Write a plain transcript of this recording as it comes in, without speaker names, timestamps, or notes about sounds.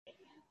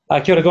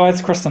Kia ora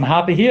guys, Kristen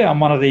Harper here. I'm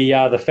one of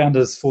the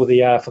founders for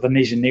the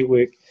Nesian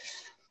Network.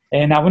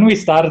 And when we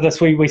started this,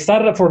 we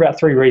started it for about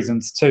three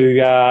reasons: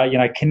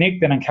 to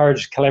connect and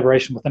encourage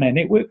collaboration within our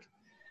network,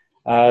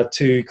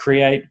 to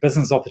create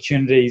business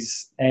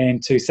opportunities,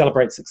 and to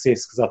celebrate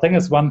success. Because I think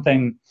it's one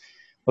thing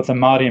with the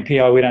Māori and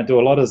PI we don't do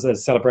a lot is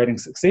celebrating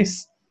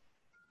success.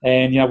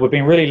 And we've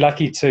been really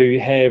lucky to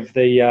have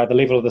the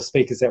level of the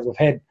speakers that we've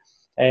had,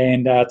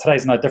 and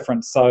today's no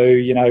different. So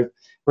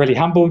really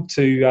humbled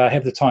to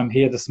have the time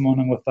here this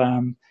morning with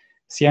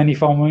Sione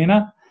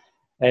Faumuina.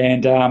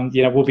 And,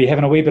 we'll be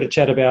having a wee bit of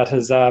chat about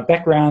his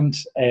background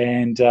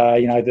and,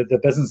 the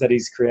business that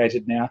he's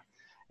created now.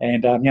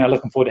 And,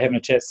 looking forward to having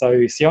a chat. So,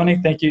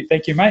 Sione, thank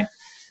you, mate.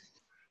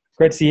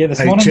 Great to see you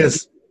this morning.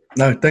 Cheers.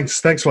 No,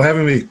 thanks for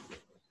having me.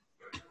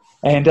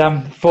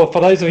 And for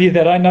those of you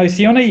that don't know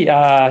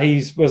Sione,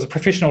 he was a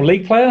professional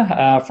league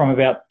player from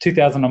about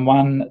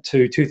 2001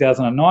 to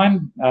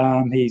 2009.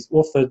 He's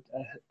authored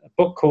a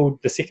book called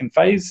The Second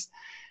Phase,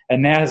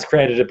 and now has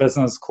created a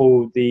business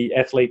called the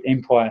Athlete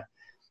Empire.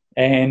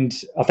 And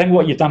I think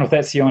what you've done with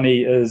that,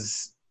 Sione,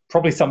 is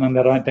probably something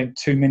that I don't think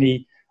too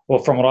many,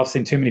 or from what I've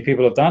seen, too many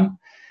people have done.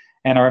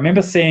 And I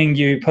remember seeing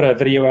you put a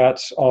video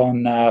out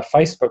on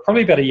Facebook,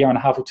 probably about a year and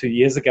a half or 2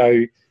 years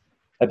ago,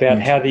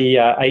 about how the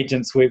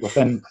agents work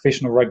within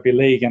professional rugby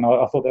league. And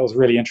I thought that was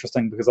really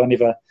interesting because I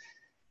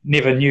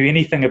never knew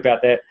anything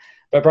about that.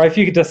 But bro, if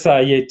you could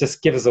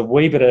just give us a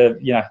wee bit of,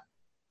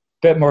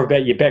 bit more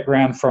about your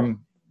background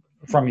from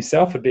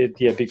yourself, it'd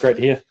be great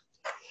to hear.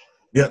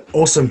 Yeah,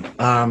 awesome.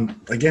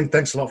 Again,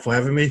 thanks a lot for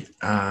having me.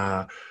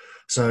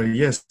 So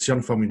yes,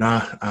 Sione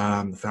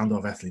Faumuina, the founder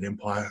of Athlete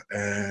Empire,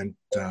 and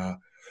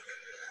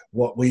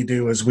what we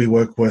do is we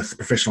work with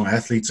professional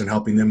athletes and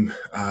helping them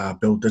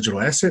build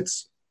digital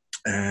assets,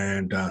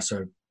 and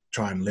so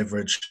try and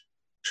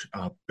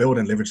build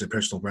and leverage their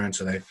personal brand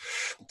so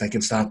they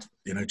can start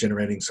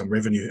generating some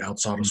revenue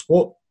outside of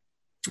sport.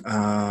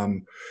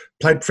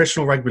 Played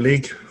professional rugby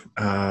league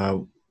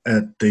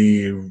at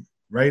the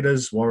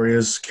Raiders,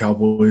 Warriors,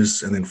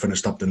 Cowboys, and then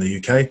finished up in the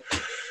UK.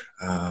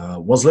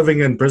 Was living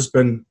in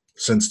Brisbane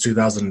since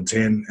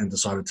 2010 and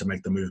decided to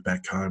make the move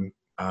back home.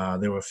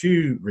 There were a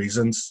few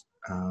reasons.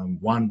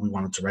 One, we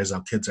wanted to raise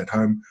our kids at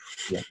home.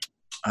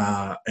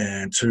 Yeah.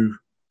 And two,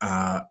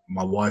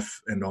 my wife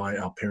and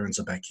our parents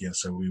are back here,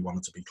 so we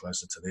wanted to be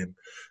closer to them,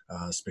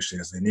 especially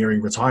as they're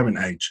nearing retirement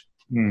age.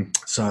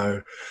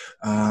 So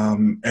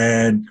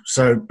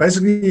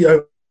basically,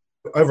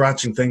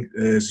 overarching thing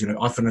is,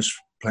 I finished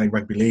playing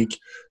rugby league,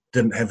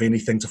 didn't have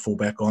anything to fall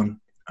back on,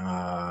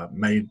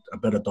 made a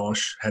bit of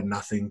dosh, had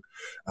nothing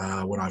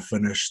when I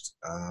finished,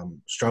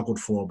 struggled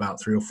for about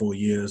 3 or 4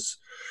 years,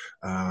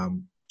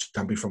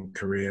 jumping from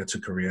career to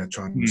career,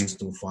 trying to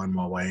still find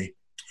my way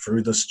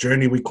through this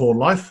journey we call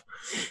life.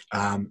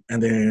 And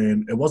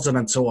then it wasn't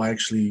until I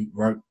actually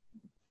wrote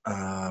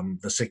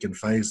The Second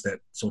Phase that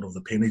sort of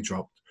the penny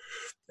dropped,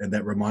 and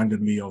that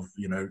reminded me of,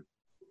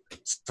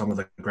 some of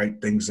the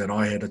great things that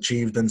I had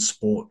achieved in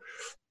sport.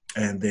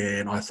 And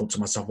then I thought to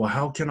myself, well,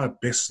 how can I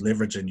best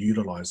leverage and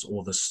utilize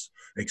all this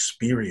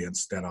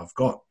experience that I've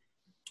got?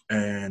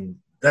 And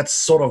that's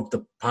sort of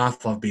the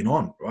path I've been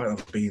on, right?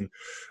 I've been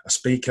a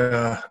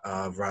speaker,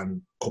 I've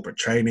run corporate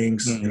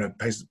trainings,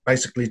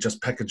 basically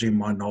just packaging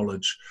my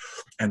knowledge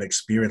and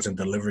experience and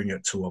delivering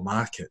it to a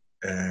market.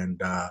 And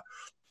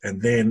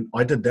then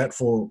I did that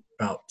for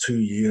about 2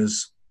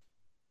 years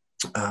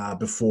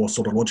before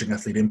sort of launching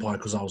Athlete Empire,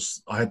 because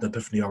I had the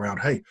epiphany around,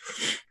 hey,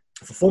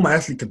 if a former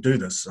athlete could do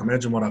this,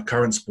 imagine what our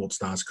current sports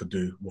stars could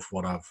do with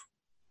what I've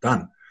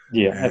done.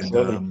 Yeah,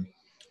 absolutely.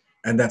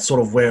 And that's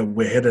sort of where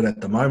we're headed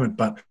at the moment.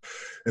 But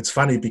it's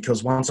funny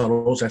because once I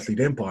launched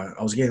Athlete Empire,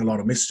 I was getting a lot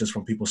of messages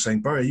from people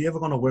saying, bro, are you ever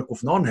going to work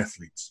with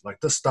non-athletes? Like,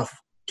 this stuff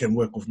can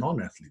work with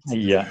non-athletes.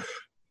 Yeah.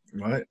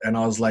 Right? And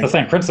I was like... the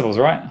same principles,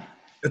 right?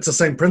 It's the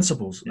same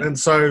principles. Yeah. And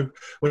so,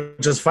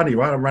 which is funny,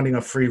 right? I'm running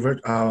a free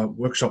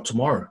workshop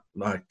tomorrow,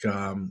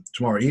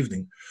 tomorrow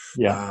evening,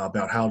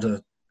 about how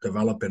to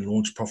develop and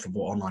launch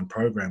profitable online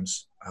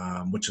programs,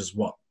 which is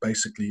what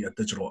basically a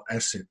digital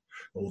asset,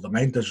 or the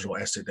main digital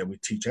asset that we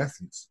teach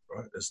athletes,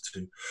 right, is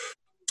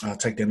to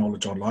take their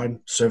knowledge online,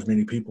 serve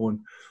many people, and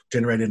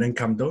generate an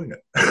income doing it.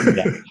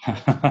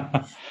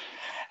 Yeah.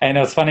 And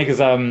it was funny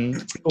because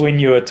when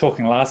you were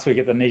talking last week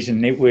at the Nesian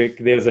Network,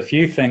 there was a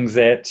few things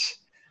that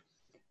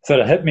sort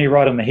of hit me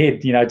right on the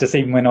head, just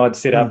even when I'd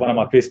set up one of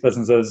my first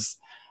businesses,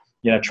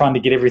 trying to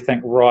get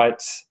everything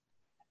right,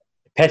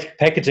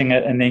 packaging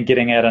it and then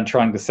getting out and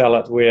trying to sell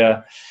it,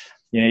 where,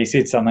 you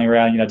said something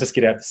around, just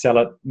get out to sell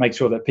it, make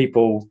sure that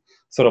people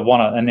sort of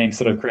want it, and then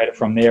sort of create it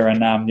from there. And,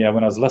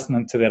 when I was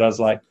listening to that, I was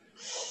like,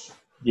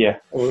 yeah,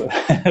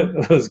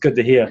 it was good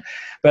to hear.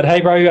 But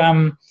hey,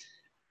 bro,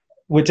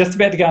 we're just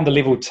about to go into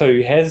level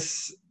 2.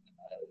 Has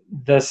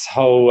this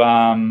whole,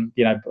 I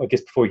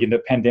guess before we get into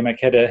the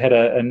pandemic, had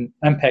an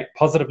impact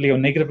positively or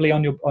negatively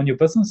on your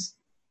business?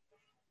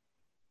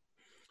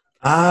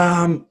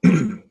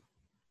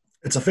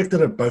 It's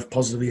affected it both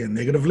positively and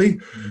negatively.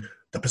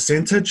 The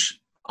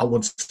percentage, I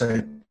would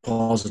say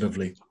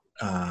positively.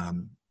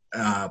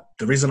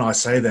 the reason I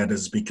say that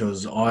is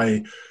because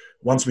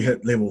once we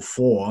hit level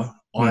 4,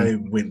 I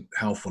went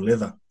hell for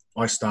leather.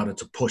 I started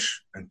to push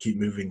and keep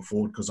moving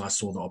forward because I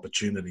saw the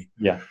opportunity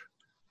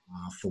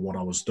for what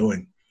I was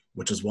doing,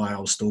 which is why I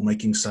was still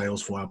making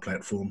sales for our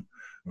platform.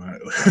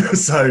 Right.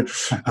 So,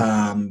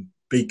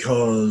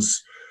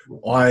 because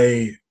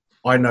I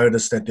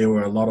noticed that there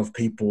were a lot of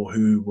people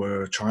who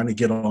were trying to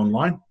get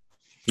online.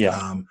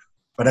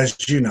 But as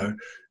you know,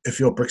 if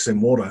you're bricks and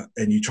mortar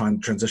and you try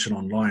and transition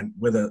online,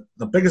 whether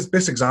the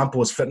best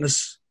example is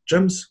fitness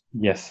gyms.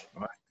 Yes.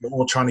 Right? You're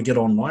all trying to get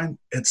online.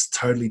 It's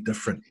totally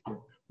different.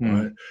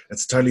 Right?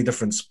 It's a totally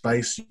different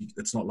space.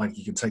 It's not like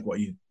you can take what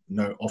you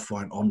know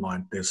offline,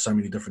 online. There's so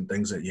many different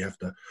things that you have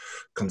to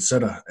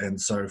consider. And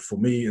so for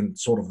me, in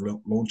sort of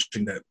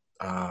launching that,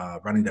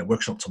 running that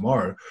workshop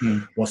tomorrow,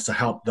 was to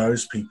help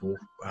those people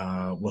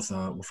with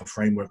a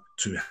framework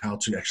to how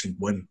to actually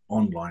win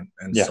online.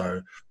 And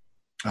so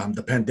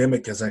the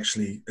pandemic has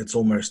actually, it's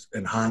almost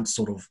enhanced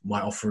sort of my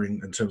offering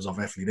in terms of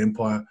Athlete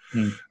Empire.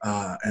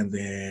 And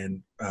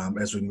then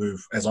as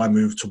I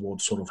move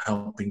towards sort of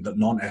helping the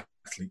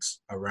non-athletes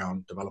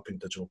around developing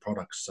digital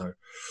products. So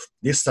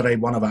yesterday,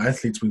 one of our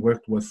athletes we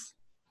worked with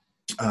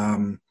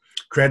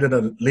created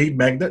a lead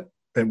magnet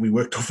that we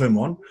worked with him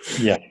on.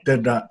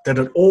 Did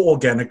it all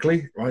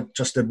organically, right?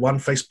 Just did one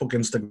Facebook,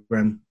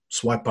 Instagram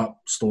swipe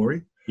up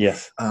story.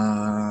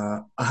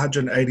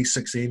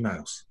 186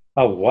 emails.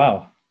 Oh,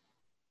 wow.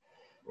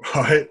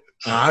 Right,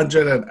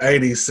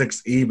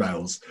 186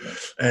 emails,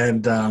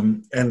 and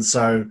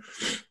so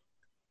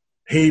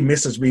he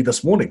messaged me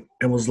this morning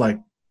and was like,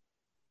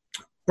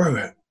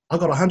 "Bro, I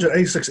got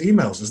 186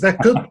 emails. Is that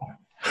good?"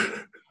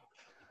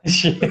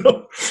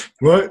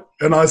 Right,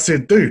 and I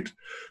said, "Dude,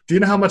 do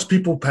you know how much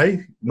people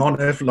pay?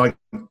 Like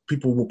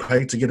people will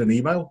pay to get an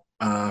email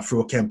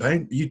through a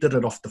campaign. You did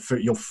it off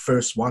your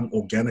first one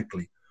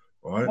organically,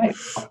 right?" Mate,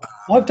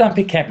 I've done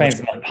big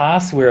campaigns in the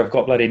past where I've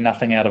got bloody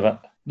nothing out of it.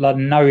 Like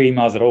no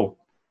emails at all,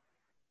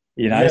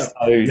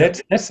 so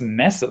that's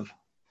massive.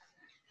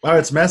 Oh,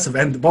 it's massive.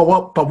 And but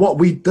what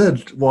we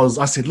did was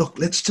I said, look,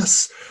 let's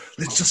just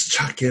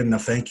chuck in a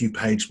thank you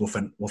page with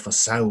a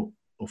sale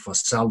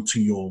to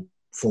your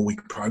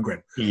 4-week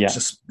program. Let's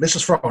just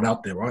throw it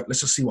out there, right? Let's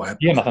just see what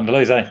happens. Nothing to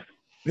lose, eh?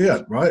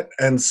 Yeah, right.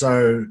 And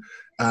so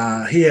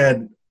he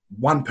had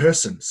one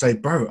person say,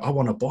 "Bro, I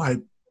want to buy,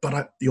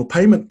 but your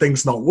payment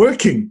thing's not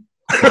working."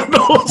 And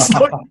I was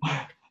like,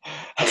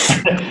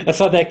 it's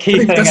like that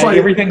key thing. Like,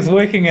 everything's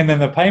working, and then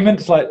the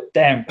payment's like,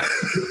 damn.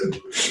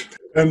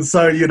 And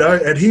so,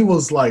 and he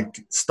was like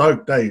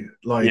stoked,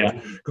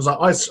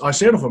 because I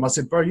shared with him. I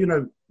said, "Bro,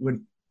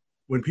 when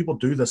people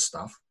do this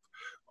stuff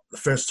the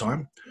first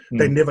time,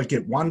 they never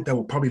get one. They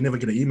will probably never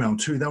get an email. And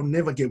 2, they'll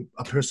never get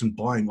a person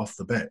buying off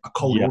the bat, a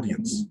cold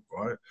audience,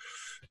 right?"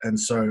 And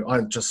so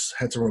I just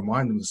had to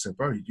remind them and say,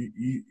 "Bro,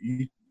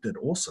 you did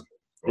awesome."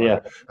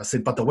 Right? I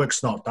said, but the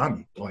work's not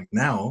done. Like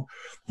now,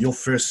 your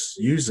first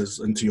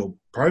users into your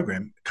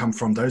program come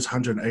from those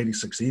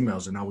 186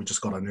 emails, and now we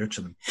just got to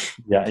nurture them.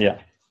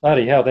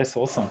 Bloody hell, that's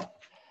awesome.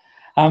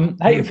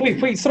 Hey, if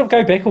we sort of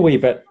go back a wee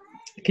bit,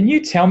 can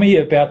you tell me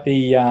about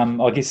the,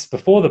 I guess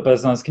before the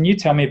business, can you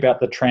tell me about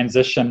the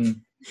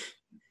transition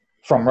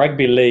from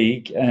rugby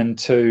league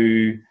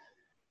into,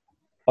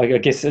 I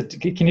guess,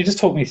 can you just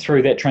talk me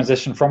through that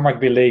transition from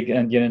rugby league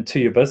and into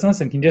your business,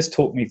 and can you just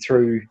talk me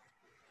through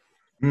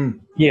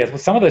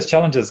some of those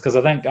challenges, because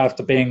I think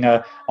after being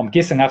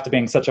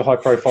such a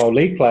high-profile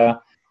league player,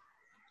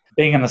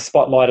 being in the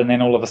spotlight and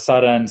then all of a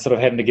sudden sort of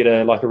having to get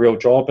a real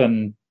job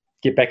and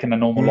get back into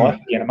normal life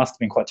again, it must have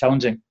been quite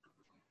challenging.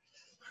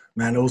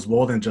 Man, it was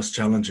more than just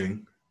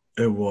challenging.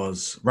 It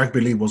was,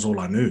 rugby league was all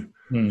I knew.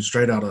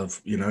 Straight out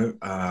of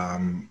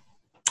 18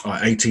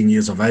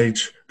 years of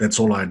age, that's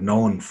all I'd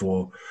known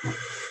for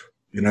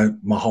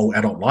my whole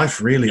adult life,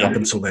 really, up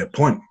until that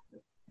point.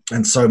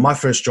 And so my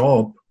first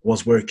job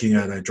was working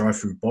at a dry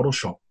food bottle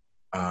shop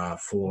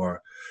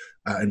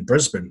in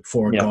Brisbane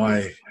for a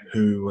guy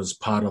who was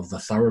part of the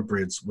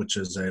Thoroughbreds, which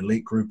is an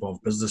elite group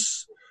of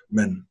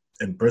businessmen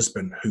in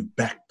Brisbane who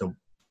backed the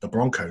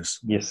Broncos.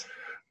 Yes.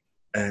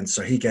 And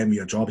so he gave me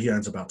a job. He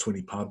owns about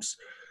 20 pubs.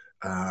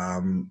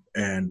 The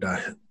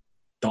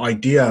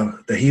idea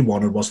that he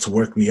wanted was to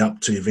work me up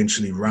to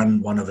eventually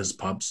run one of his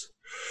pubs.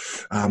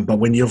 But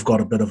when you've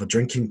got a bit of a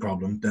drinking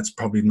problem, that's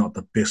probably not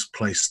the best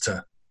place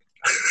to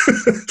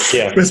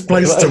best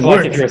place to work.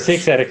 Like if you're a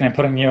sex addict and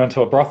putting you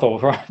into a brothel,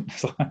 right?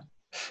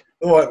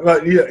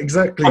 Well, yeah,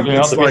 exactly. Probably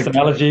not the best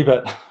analogy,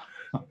 but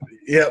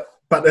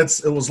but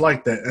it was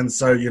like that. And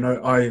so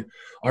I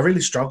really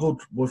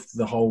struggled with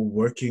the whole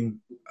working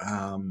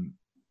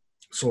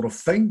sort of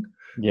thing.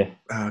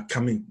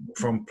 Coming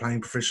from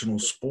playing professional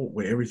sport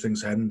where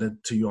everything's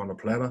handed to you on a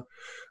platter,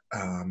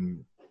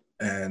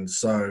 and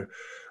so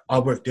I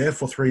worked there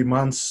for 3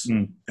 months,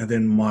 and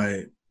then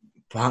my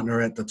partner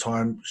at the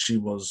time, she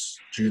was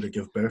due to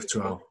give birth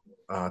to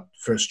our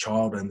first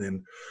child, and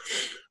then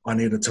I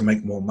needed to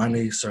make more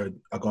money, so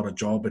I got a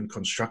job in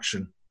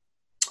construction.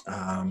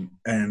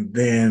 And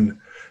then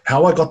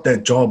how I got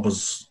that job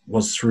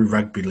was through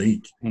rugby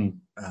league.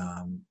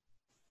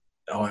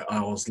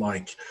 I was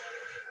like,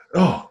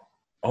 oh,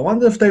 I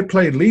wonder if they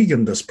play league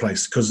in this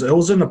place, because it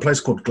was in a place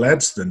called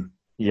Gladstone,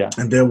 Yeah.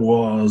 and there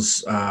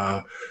was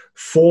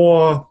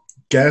 4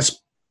 gas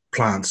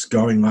plants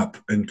going up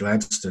in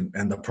Gladstone,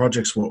 and the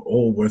projects were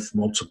all worth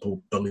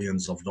multiple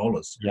billions of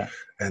dollars. Yeah.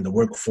 And the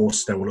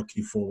workforce they were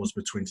looking for was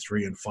between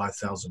 3,000 and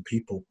 5,000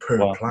 people per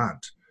Wow.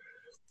 plant.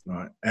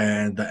 Right.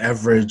 And the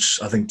average,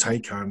 I think,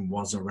 take home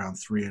was around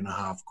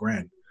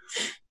 $3,500.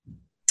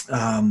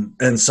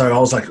 And so I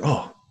was like,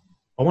 oh,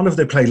 I wonder if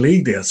they play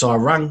league there. So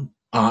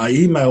I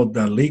emailed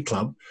the league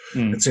club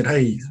and said,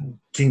 hey,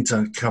 keen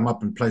to come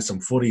up and play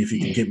some footy if you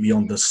can get me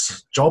on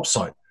this job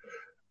site.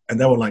 And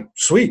they were like,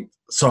 sweet.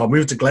 So I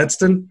moved to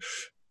Gladstone,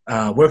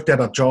 worked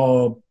at a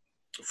job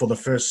for the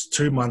first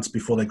 2 months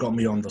before they got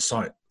me on the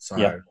site. So,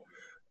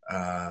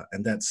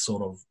 and that's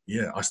sort of,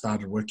 I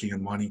started working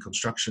in mining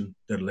construction,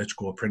 did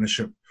electrical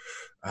apprenticeship,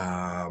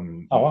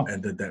 and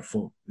did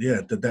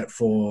that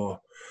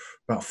for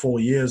about 4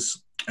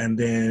 years. And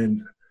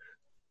then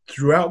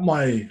throughout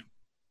my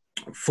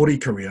footy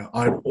career,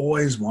 I'd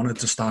always wanted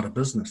to start a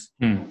business.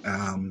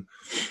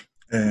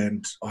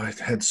 And I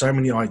had so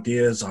many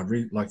ideas. I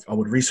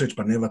would research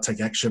but never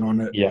take action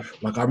on it. Yeah.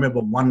 Like I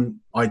remember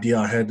one idea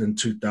I had in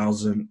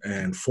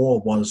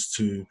 2004 was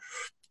to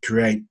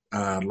create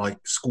like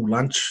school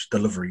lunch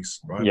deliveries,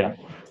 right? Yeah.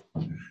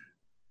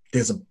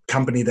 There's a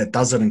company that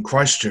does it in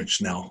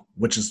Christchurch now,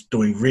 which is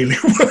doing really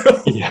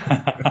well.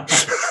 Yeah.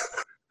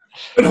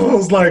 And I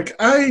was like,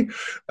 hey,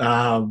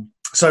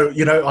 so,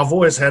 I've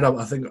always had a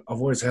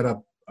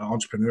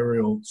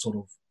entrepreneurial sort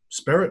of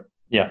spirit.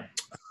 Yeah.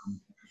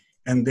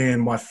 And then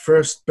my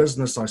first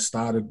business I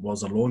started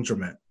was a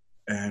laundromat.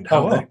 And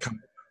how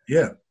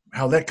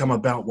that come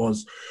about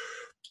was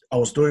I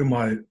was doing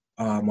my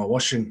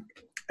washing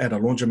at a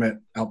laundromat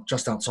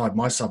just outside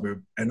my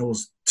suburb, and it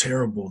was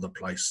terrible, the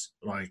place.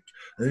 Like,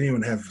 they didn't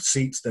even have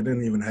seats, they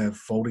didn't even have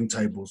folding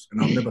tables.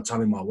 And I remember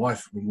telling my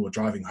wife when we were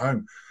driving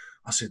home,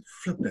 I said,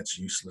 flip, that's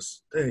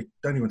useless. They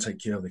don't even take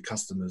care of their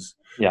customers.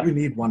 Yeah. We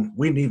need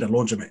a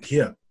laundromat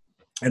here.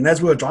 And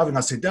as we were driving,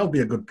 I said, that'll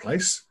be a good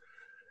place.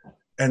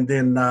 And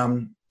then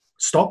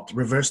stopped,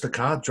 reversed the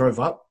car, drove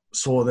up,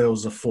 saw there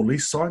was a for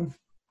lease sign.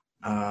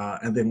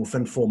 And then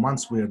within 4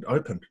 months, we had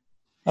opened.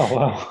 Oh,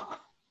 wow.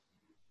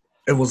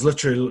 It was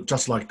literally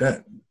just like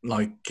that.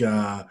 Like,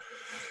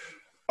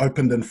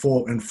 opened in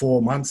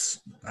 4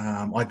 months.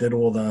 I did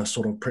all the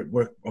sort of prep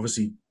work,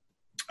 obviously.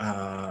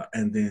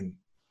 And then,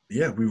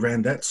 we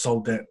ran that,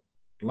 sold that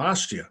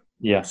last year.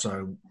 Yeah.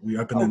 So we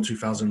opened in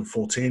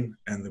 2014,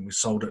 and then we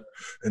sold it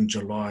in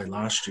July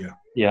last year.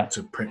 Yeah.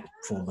 To prep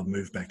for the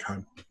move back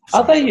home.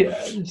 Are they?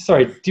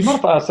 Sorry, do you mind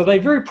if I ask? Are they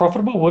very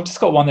profitable? We've just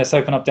got one that's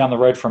open up down the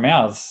road from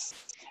ours,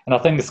 and I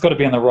think it's got to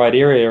be in the right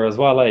area as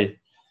well, eh?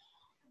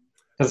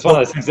 Because it's one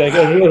of those things that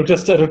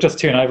it'll just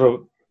turn over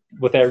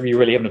without you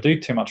really having to do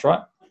too much,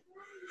 right?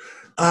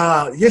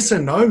 Yes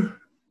and no,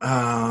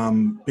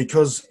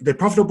 because they're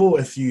profitable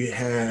if you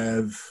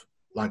have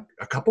like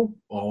a couple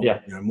or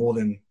more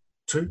than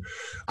 2.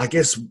 I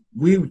guess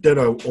we did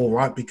all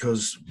right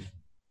because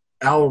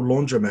our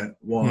laundromat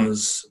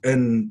was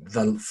in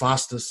the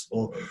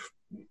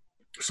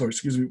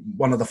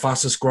one of the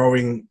fastest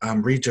growing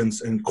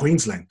regions in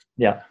Queensland.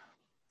 Yeah.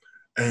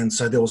 And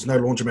so there was no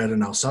laundromat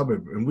in our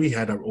suburb, and we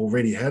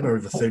already had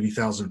over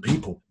 30,000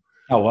 people.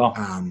 Oh, wow.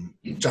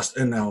 Just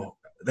in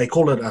they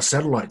call it a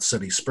satellite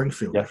city,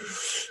 Springfield. Yeah.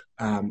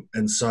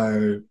 And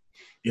so,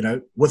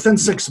 within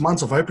 6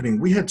 months of opening,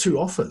 we had 2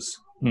 offers.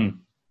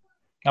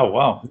 Oh,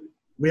 wow.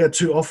 We had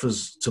 2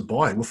 offers to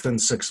buy within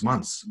 6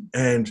 months.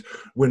 And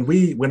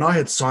when I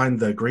had signed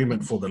the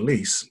agreement for the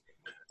lease,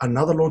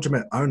 another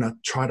laundromat owner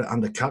tried to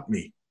undercut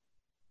me.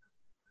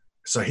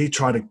 So he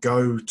tried to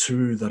go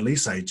to the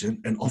lease agent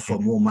and offer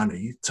more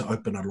money to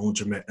open a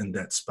laundromat in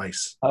that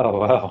space. Oh,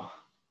 wow.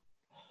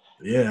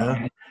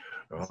 Yeah.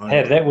 Right. How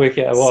did that work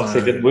out? Well,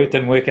 it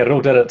didn't work out at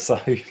all, did it? So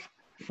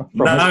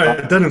no,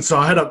 it didn't. So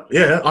I had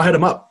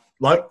him up.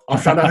 Like, I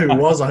found out who he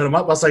was. I hit him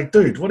up. I was like,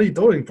 dude, what are you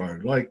doing, bro?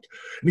 Like,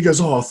 and he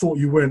goes, oh, I thought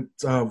you weren't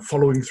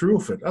following through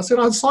with it. I said,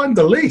 I signed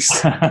the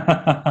lease.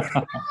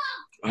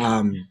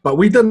 But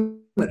we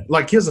didn't.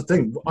 Like, here's the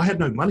thing. I had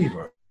no money,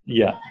 bro.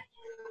 Yeah.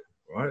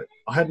 Right?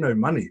 I had no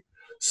money.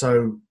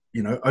 So,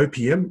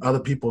 OPM, other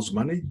people's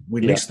money.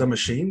 We leased the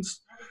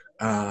machines,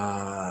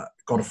 got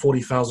a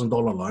 $40,000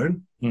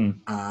 loan.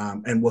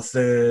 And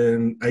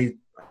within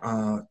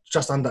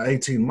just under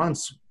 18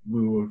 months,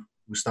 we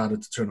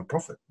started to turn a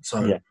profit.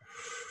 So,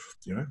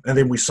 and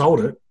then we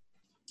sold it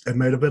and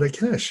made a bit of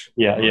cash.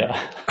 Yeah,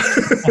 yeah.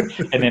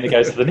 And then it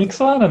goes to the next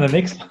one and the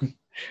next one.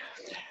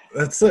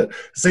 That's it.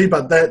 See,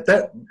 but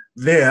that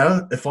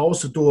there, if I was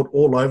to do it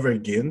all over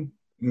again,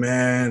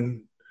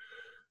 man,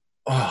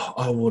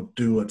 I would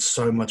do it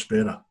so much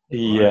better.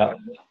 Yeah.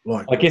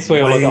 Like I guess we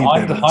all look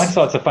at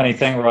hindsight's a funny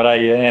thing, right?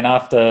 And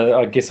after,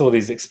 I guess, all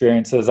these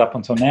experiences up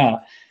until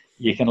now,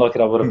 you can look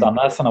at, I would have done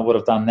this and I would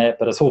have done that,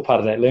 but it's all part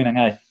of that learning,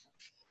 eh?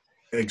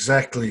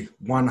 Exactly,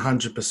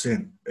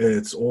 100%.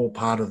 It's all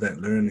part of that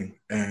learning.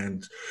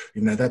 And,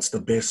 that's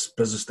the best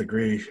business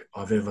degree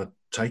I've ever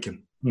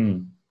taken.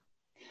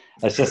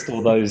 It's just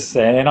all those,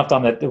 and I've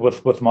done that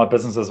with my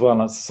business as well.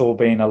 And it's all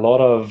been a lot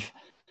of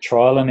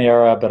trial and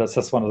error, but it's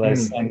just one of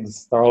those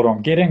things. The older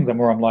I'm getting, the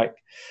more I'm like,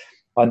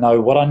 I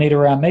know what I need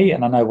around me,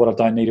 and I know what I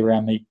don't need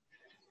around me.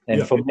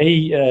 And for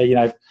me,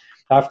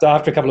 after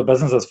a couple of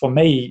businesses, for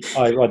me,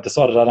 I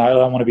decided I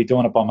don't want to be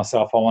doing it by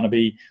myself. I want to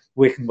be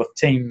working with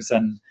teams,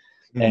 and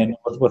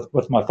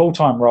with my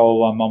full-time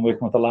role, I'm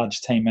working with a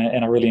large team,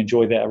 and I really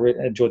enjoy that.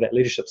 I enjoy that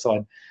leadership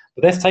side.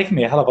 But that's taken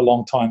me a hell of a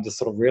long time to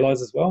sort of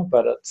realize as well.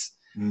 But it's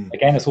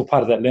again, it's all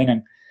part of that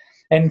learning.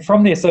 And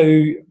from there,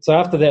 so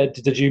after that,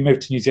 did you move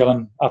to New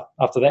Zealand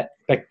after that?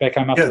 Back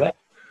home after that?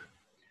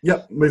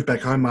 Yep, moved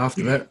back home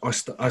after that.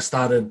 I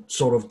started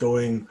sort of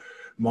doing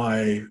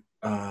my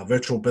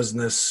virtual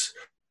business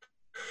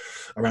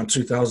around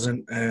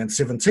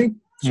 2017.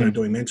 So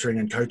doing mentoring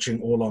and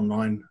coaching all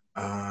online,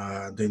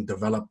 then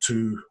developed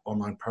 2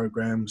 online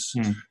programs,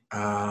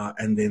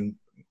 and then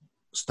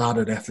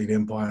started Athlete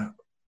Empire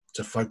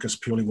to focus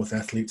purely with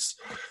athletes.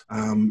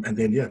 And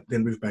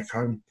then moved back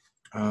home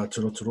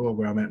to Rotorua,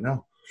 where I'm at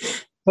now.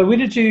 So when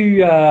did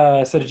you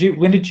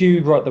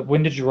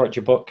write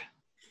your book?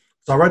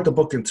 So I wrote the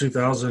book in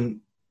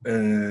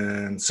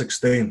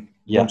 2016,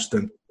 launched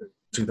in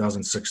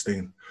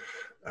 2016.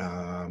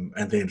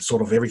 And then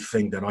sort of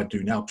everything that I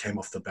do now came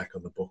off the back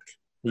of the book.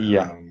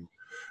 Yeah.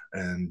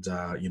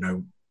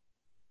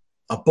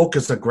 A book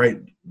is a great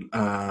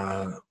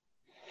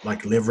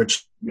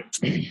leverage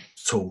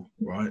tool,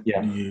 right?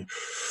 Yeah.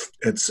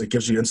 It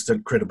gives you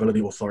instant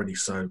credibility, authority.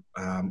 So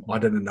I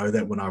didn't know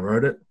that when I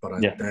wrote it, but I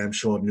damn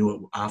sure knew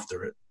it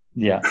after it.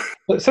 Yeah.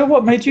 So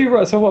what made you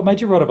write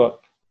a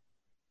book?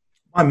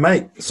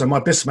 My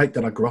best mate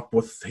that I grew up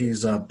with,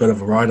 he's a bit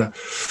of a writer.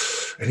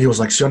 And he was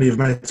like, Sione, you've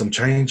made some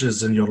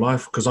changes in your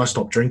life, because I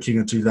stopped drinking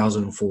in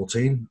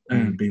 2014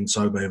 and been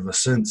sober ever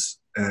since.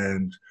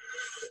 And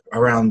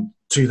around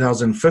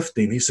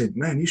 2015, he said,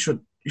 man, you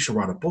should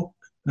write a book.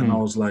 And I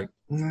was like,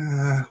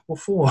 nah, what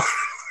for?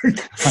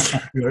 And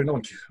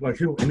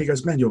he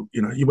goes, man, you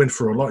went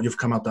through a lot. You've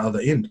come out the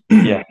other end.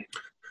 Yeah.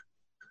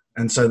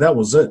 And so that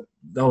was it.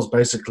 That was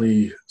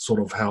basically sort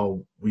of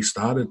how we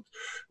started.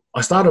 I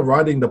started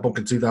writing the book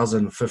in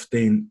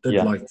 2015,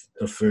 did like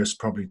the first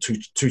probably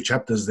two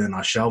chapters, then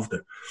I shelved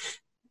it.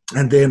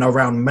 And then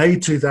around May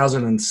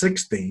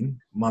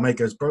 2016, my mate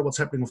goes, bro, what's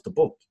happening with the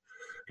book?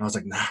 And I was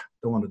like, nah,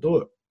 don't want to do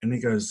it. And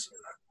he goes,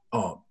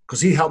 oh,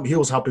 because he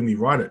was helping me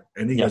write it.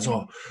 And he goes,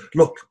 oh,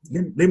 look,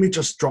 let me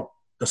just drop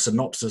the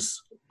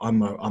synopsis. I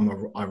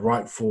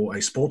write for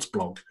a sports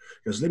blog.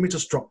 He goes, let me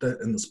just drop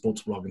that in the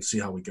sports blog and see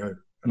how we go.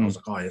 And I was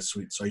like, oh, yeah,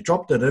 sweet. So he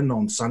dropped it in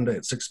on Sunday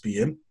at 6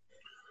 p.m.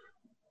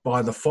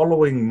 By the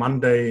following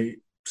Monday,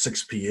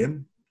 6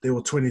 p.m., there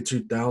were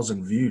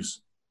 22,000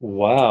 views.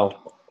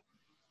 Wow.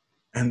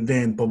 And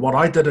then, but what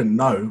I didn't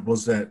know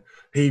was that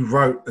he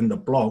wrote in the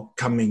blog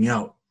coming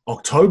out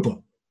October.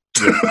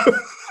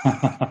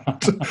 I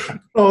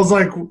was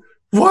like,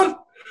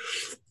 what?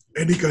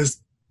 And he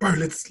goes, bro,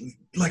 this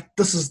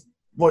is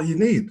what you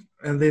need.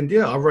 And then,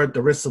 I wrote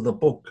the rest of the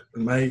book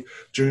in May,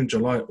 June,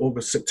 July,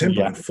 August,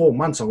 September. In 4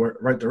 months, I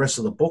wrote the rest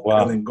of the book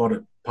and then got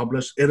it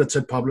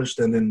edited, published,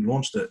 and then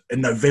launched it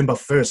in November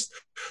 1st.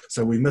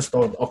 So we missed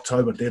our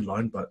October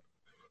deadline, but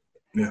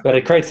But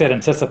it creates that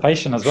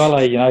anticipation as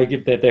well. You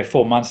give that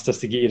 4 months just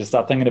to get you to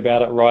start thinking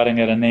about it, writing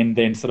it, and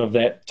then sort of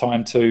that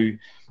time to,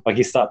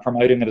 start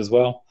promoting it as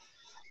well.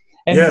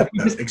 And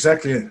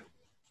exactly.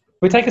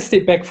 We take a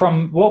step back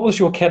from what was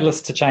your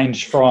catalyst to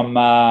change from,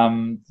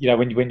 when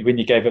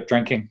you gave up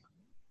drinking?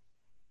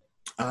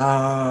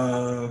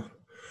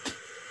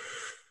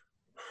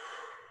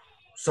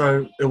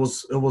 So it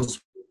was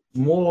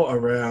more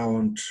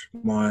around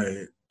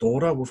my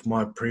daughter with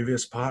my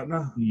previous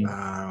partner. We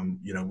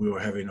were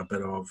having a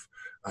bit of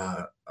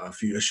a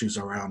few issues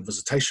around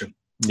visitation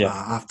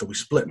after we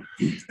split.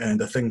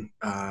 And the thing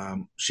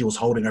she was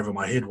holding over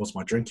my head was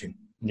my drinking.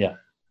 Yeah.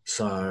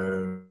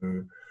 So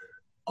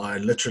I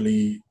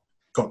literally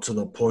got to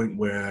the point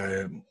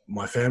where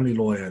my family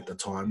lawyer at the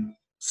time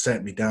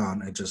sat me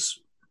down and just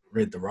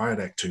read the riot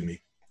act to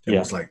me. It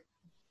was like,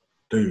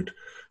 dude,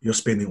 you're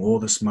spending all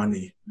this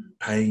money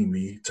paying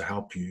me to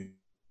help you.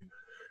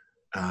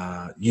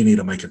 You need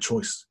to make a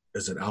choice.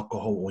 Is it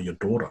alcohol or your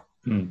daughter?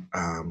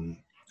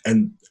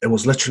 And it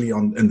was literally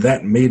in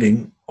that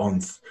meeting on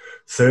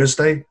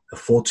Thursday, the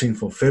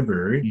 14th of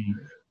February,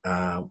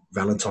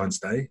 Valentine's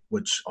Day,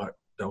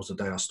 that was the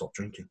day I stopped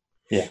drinking.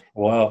 Yeah,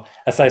 wow.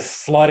 It's those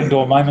sliding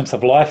door moments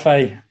of life,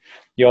 eh?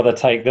 You either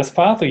take this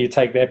path or you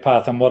take that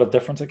path, and what a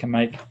difference it can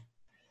make.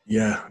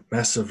 Yeah,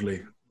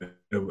 massively.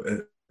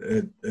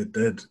 It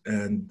did.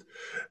 And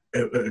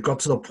it got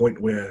to the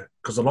point where,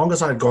 because the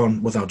longest I had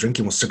gone without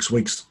drinking was 6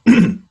 weeks.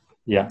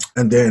 Yeah.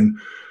 And then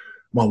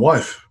my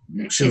wife,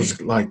 she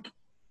was like,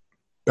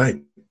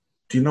 babe,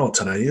 do you know what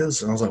today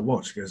is? And I was like,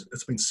 what? She goes,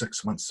 it's been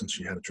 6 months since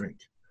you had a drink.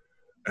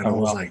 And I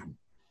was like,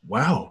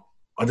 wow.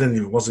 I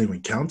wasn't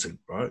even counting,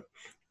 right?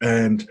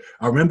 And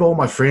I remember all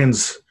my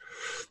friends,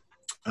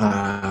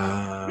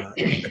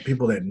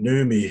 people that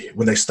knew me,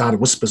 when they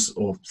started whispers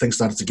or things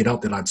started to get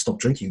out that I'd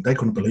stopped drinking, they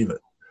couldn't believe it.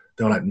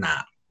 They were like,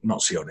 nah, not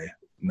Sione.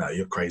 no,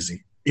 you're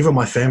crazy. Even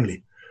my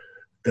family,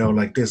 they were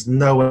like, there's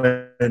no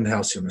way in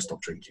hell you're going to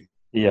stop drinking.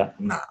 Yeah.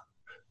 Nah.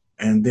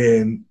 And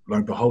then, lo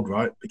and behold,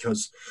 right,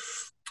 because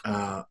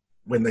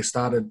when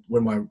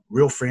my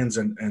real friends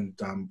and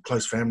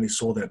close family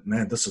saw that,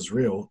 man, this is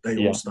real,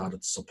 they all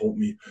started to support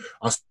me.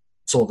 I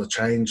saw the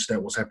change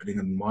that was happening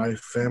in my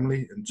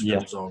family in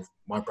terms of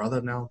my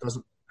brother now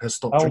has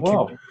stopped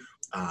drinking.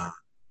 Wow.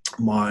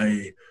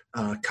 My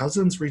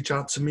cousins reach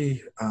out to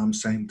me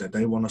saying that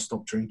they want to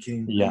stop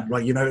drinking. Yeah.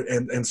 Like, you know,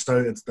 and so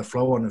it's the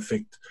flow-on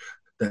effect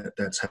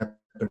that's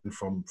happened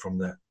from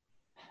that.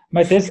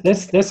 Mate,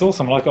 that's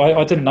awesome. Like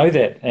I didn't know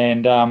that,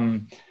 and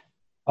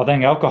I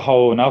think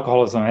alcohol and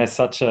alcoholism has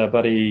such a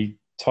bloody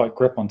tight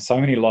grip on so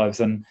many lives,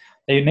 and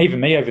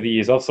even me over the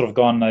years, I've sort of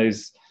gone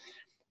those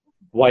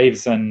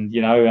waves, and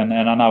you know, and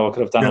I know I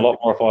could have done a lot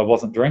more if I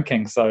wasn't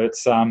drinking. So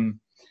it's one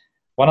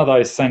of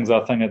those things.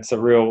 I think it's a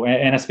real,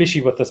 and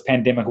especially with this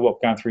pandemic, what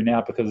we're going through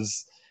now,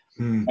 because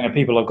you know,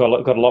 people have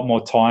got a lot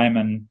more time,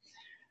 and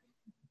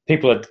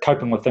people are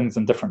coping with things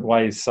in different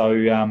ways.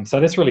 So so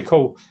that's really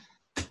cool.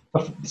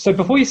 So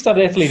before you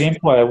started Athlete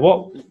Empire,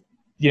 what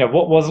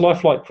was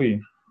life like for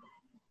you?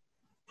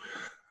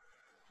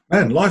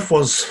 Man, life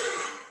was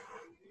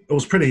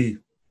pretty,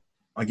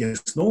 I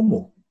guess,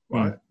 normal,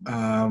 right?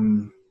 I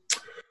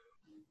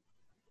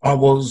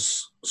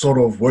was sort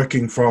of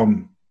working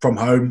from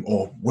home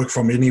or work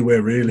from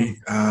anywhere really,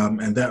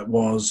 and that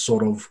was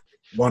sort of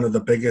one of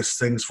the biggest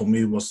things for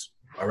me was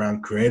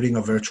around creating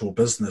a virtual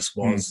business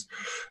was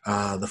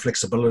the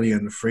flexibility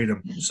and the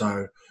freedom.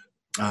 So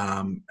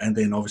and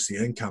then obviously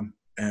income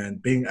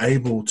and being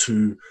able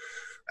to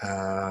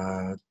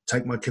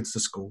take my kids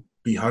to school,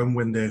 be home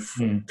when they've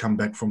come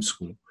back from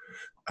school.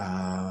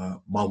 My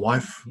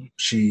wife,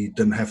 she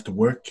didn't have to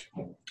work,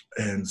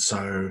 and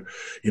so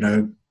you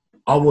know,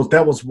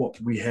 that was what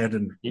we had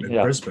in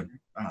Brisbane,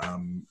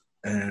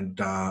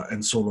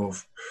 and sort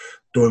of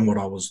doing what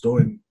I was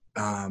doing.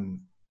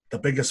 The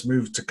biggest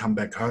move to come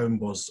back home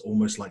was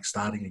almost like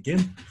starting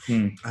again.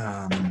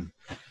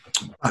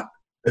 But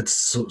it's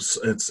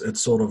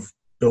sort of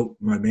built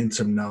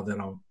momentum now that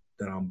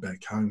I'm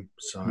back home.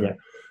 So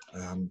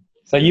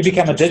so you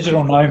became a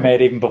digital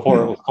nomad even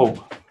before it was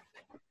cool.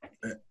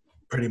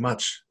 Pretty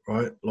much,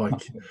 right?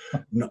 Like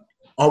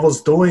I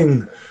was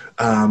doing,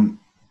 and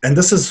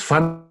this is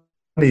funny,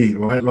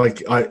 right?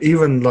 Like I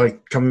even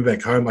like coming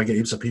back home, I get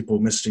heaps of people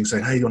messaging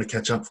saying, "Hey, you want to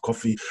catch up for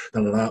coffee?"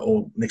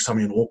 Or next time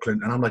you're in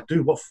Auckland, and I'm like,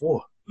 "Dude, what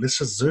for? Let's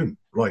just Zoom."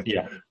 Like,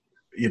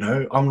 you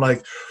know, I'm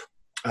like,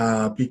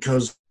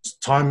 because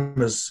time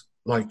is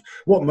like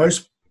what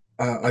most,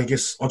 I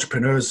guess,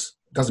 entrepreneurs,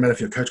 doesn't matter if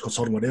you're a coach,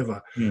 consultant,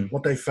 whatever,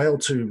 what they fail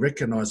to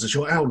recognize is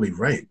your hourly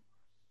rate,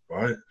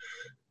 right?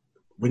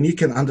 When you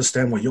can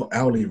understand what your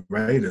hourly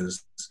rate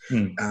is,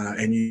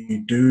 and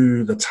you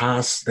do the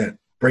tasks that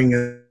bring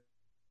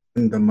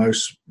in the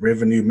most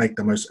revenue, make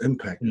the most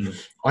impact.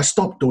 I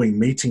stopped doing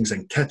meetings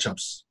and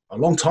catch-ups a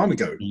long time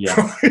ago,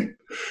 right?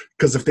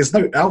 Because if there's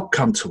no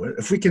outcome to it,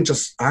 if we can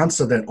just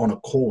answer that on a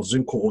call,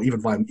 Zoom call, or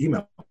even via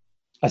email,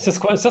 it's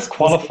just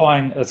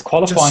qualifying. It's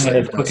qualifying it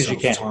as quick as you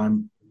can.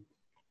 Time.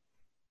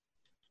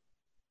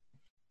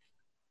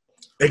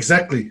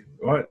 Exactly,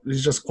 right? You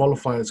just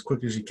qualify as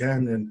quick as you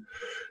can.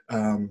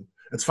 And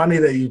it's funny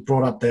that you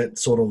brought up that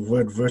sort of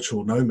word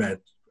virtual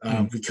nomad,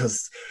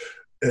 because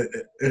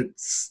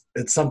it's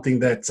something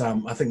that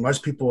I think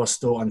most people are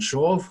still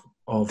unsure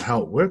of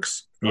how it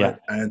works. Right?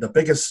 And the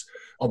biggest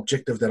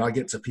objective that I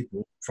get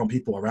from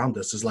people around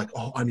us is like,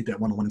 oh, I need that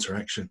one-on-one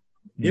interaction.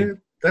 Yeah,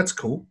 that's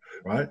cool,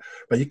 right?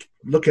 But you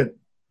look at,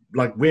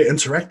 like, we're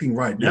interacting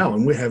right now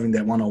and we're having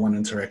that one-on-one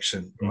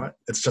interaction, right?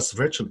 It's just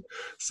virtually.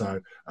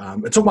 So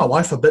it took my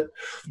wife a bit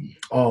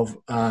of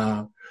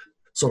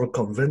sort of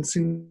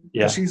convincing.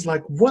 She's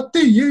like, what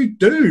do you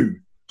do?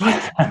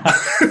 Like,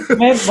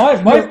 man,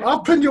 you're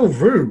up in your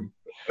room.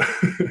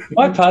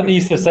 My partner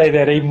used to say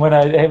that even when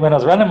I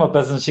was running my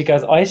business. She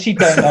goes, I actually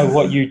don't know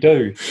what you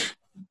do.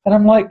 And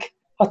I'm like,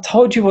 I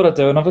told you what I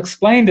do and I've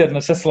explained it. And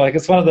it's just like,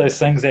 it's one of those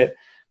things that,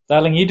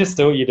 darling, you just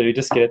do what you do,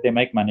 just get it there,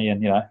 make money,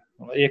 and, you know,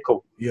 yeah,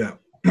 cool. Yeah.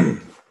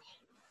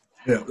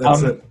 Yeah,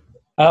 that's it.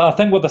 I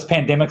think what this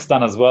pandemic's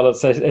done as well,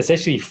 it's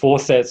actually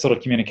forced that sort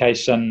of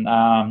communication,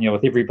 you know,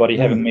 with everybody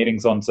having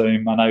meetings on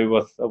Zoom. I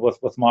know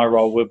with my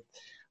role,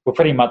 we're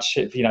pretty much,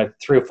 you know,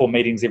 3 or 4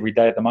 meetings every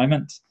day at the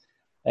moment,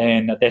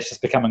 and that's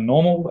just becoming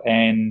normal.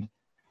 And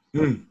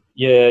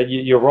yeah,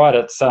 you're right.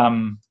 It's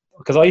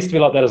because I used to be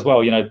like that as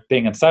well. You know,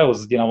 being in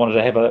sales, you know, I wanted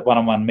to have a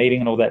one-on-one meeting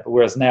and all that. But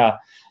whereas now,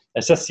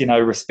 it's just, you know,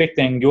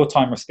 respecting your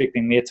time,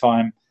 respecting their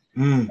time.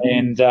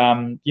 And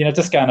you know,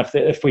 just going,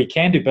 if we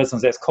can do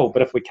business, that's cool,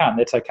 but if we can't,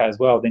 that's okay as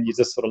well. Then you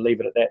just sort of leave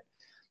it at that,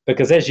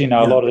 because as you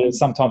know,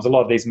 sometimes a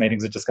lot of these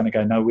meetings are just going to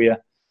go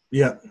nowhere.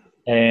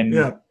 And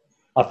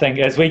I think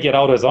as we get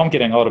older, as I'm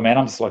getting older, man,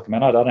 I'm just like,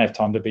 man, I don't have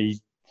time to be,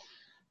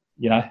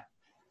 you know,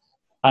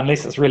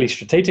 unless it's really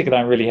strategic, I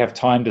don't really have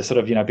time to sort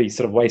of, you know, be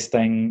sort of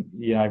wasting,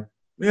 you know,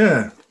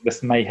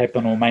 this may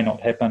happen or may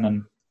not happen.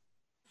 And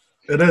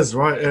it is,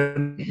 right?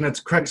 And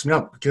it cracks me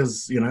up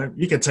because, you know,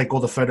 you can take all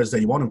the photos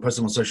that you want and post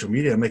them on social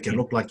media and make it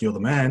look like you're the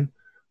man,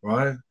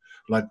 right?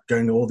 Like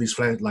going to all these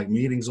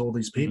meetings, all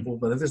these people,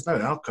 but if there's no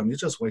outcome, you're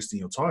just wasting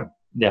your time.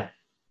 Yeah.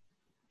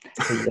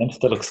 Your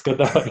Insta looks good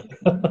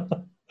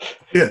though.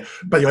 Yeah,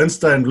 but your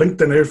Insta and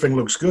LinkedIn, everything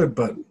looks good,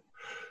 but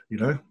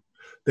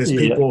there's Yeah.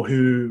 people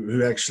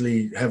who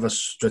actually have a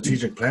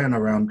strategic plan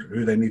around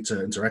who they need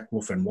to interact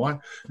with and why.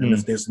 And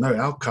if there's no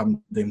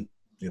outcome, then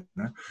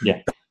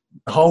Yeah.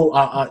 the whole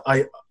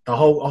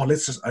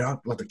let's just I'd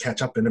like to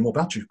catch up and know more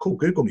about you. Cool,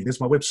 Google me. There's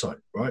my website,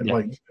 right? Yeah.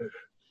 Like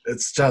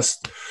it's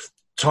just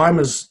time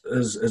is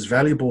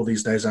valuable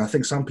these days, and I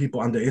think some people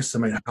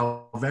underestimate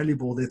how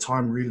valuable their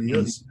time really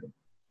is.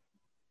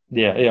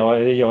 Yeah,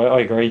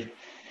 I agree.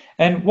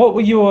 And what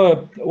were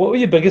your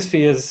biggest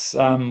fears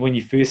when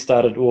you first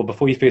started, or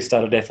before you first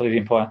started Athlete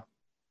Empire?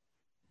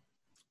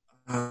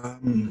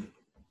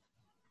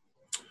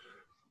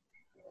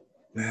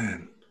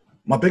 Man,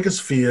 my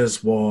biggest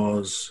fears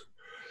was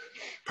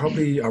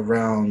probably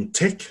around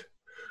tech,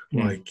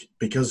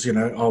 because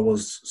I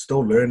was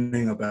still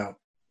learning about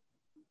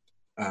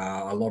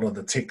a lot of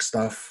the tech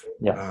stuff.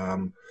 Yeah.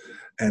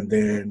 And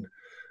then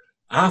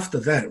after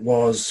that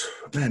was,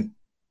 man,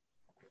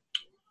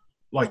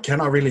 like,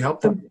 can I really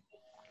help them?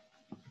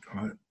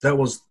 Right. That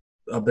was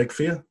a big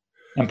fear.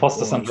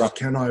 Imposter syndrome.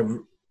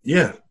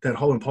 That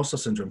whole imposter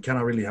syndrome. Can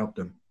I really help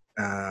them?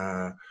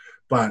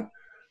 But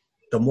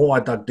the more I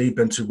dug deep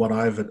into what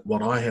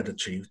I had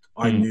achieved,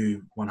 I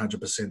knew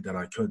 100% that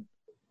I could.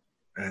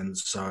 And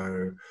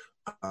so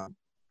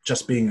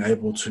just being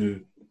able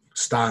to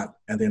start,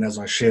 and then as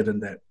I shared in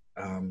that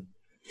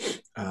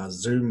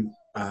Zoom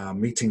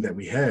meeting that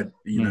we had,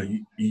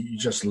 you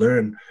just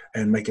learn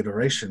and make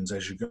iterations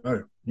as you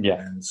go.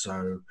 Yeah. And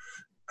so,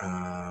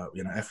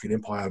 Athlete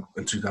Empire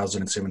in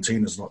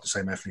 2017 is not the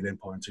same Athlete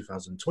Empire in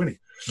 2020.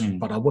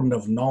 But I wouldn't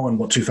have known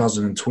what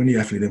 2020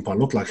 Athlete Empire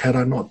looked like had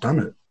I not done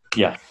it.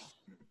 Yeah.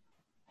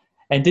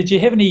 And did you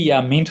have any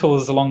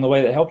mentors along the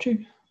way that helped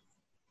you?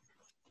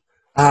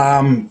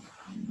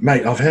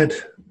 Mate, I've had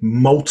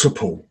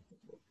multiple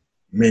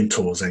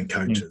mentors and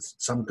coaches.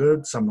 Some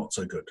good, some not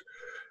so good.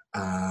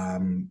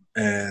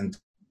 And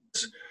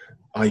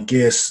I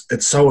guess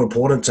it's so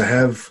important to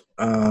have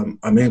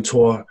a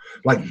mentor.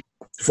 Like,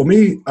 for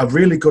me, a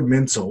really good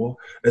mentor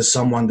is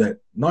someone that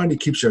not only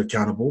keeps you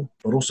accountable,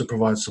 but also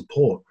provides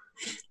support,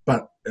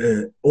 but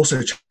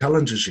also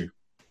challenges you.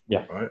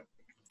 Yeah. Right.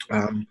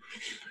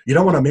 You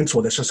don't want a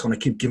mentor that's just going to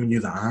keep giving you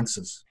the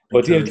answers.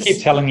 Well, you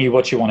keep telling you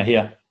what you want to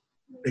hear.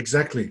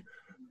 Exactly.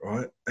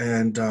 Right.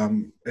 And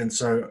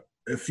so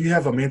if you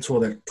have a mentor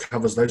that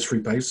covers those three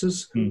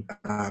bases, you've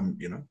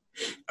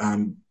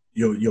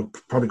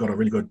probably got a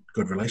really good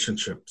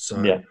relationship. So,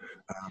 and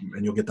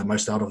you'll get the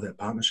most out of that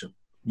partnership.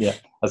 Yeah.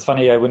 It's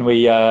funny, when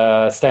we,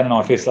 Stan and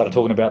I first started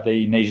talking about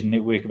the Nesian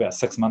Network about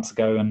 6 months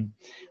ago, and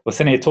we're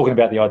sitting here talking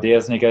about the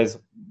ideas, and he goes,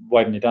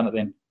 why haven't you done it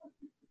then?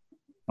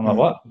 I'm like,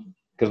 what?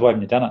 Because why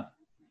haven't you done it?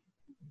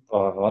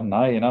 Oh, I don't know,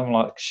 I'm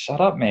like, shut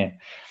up, man.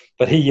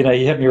 But he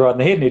hit me right in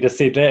the head, and he just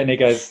said that, and he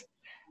goes,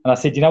 and I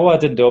said, you know why I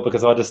didn't do it?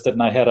 Because I just didn't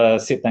know how to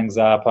set things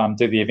up,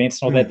 do the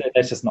events and all that.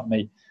 That's just not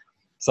me.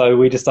 So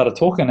we just started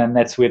talking, and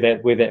that's where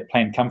that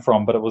plan come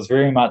from. But it was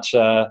very much,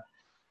 if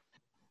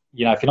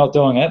you're not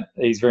doing it,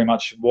 he's very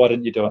much, why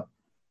didn't you do it?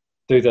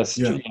 Do this,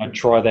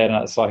 try that.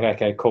 And it's like,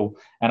 okay, cool.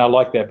 And I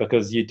like that,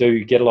 because you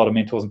do get a lot of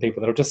mentors and people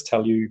that'll just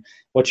tell you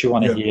what you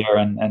want to hear,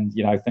 and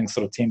things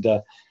sort of tend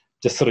to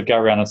just sort of go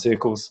around in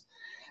circles.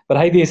 But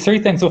hey, there's 3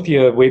 things off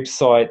your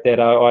website that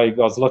I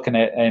was looking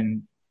at,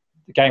 and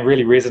again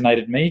really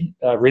resonated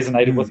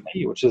with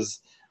me, which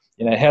is,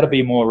 how to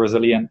be more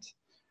resilient,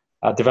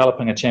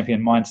 developing a champion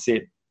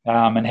mindset,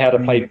 and how to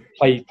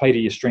play to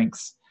your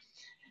strengths.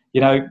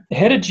 How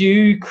did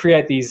you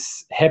create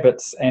these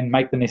habits and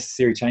make the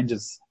necessary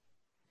changes?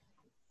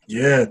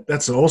 Yeah,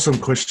 that's an awesome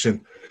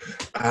question.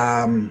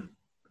 I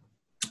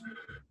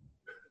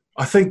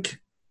think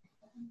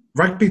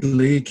rugby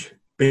league,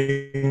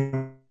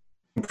 being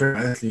a pro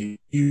athlete,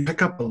 you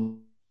pick up a lot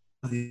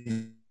of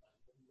these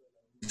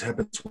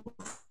habits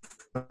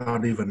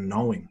without even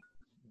knowing,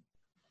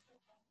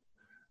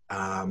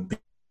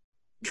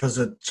 because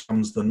it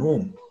becomes the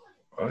norm,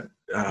 right?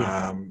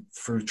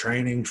 Through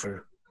training,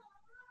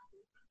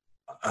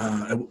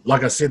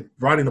 like I said,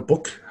 writing the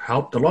book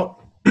helped a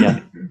lot.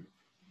 Yeah.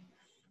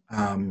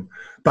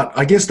 But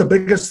I guess the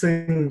biggest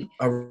thing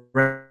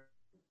around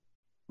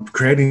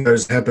creating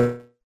those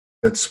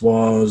habits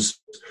was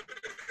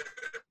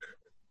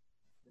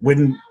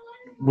when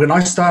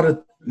I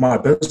started my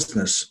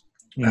business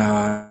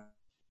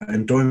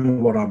and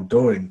doing what I'm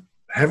doing,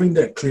 having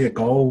that clear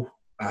goal,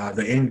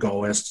 the end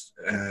goal,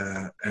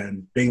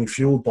 and being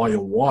fueled by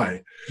your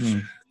why,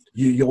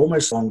 you're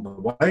almost along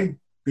the way.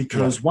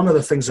 Because one of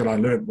the things that I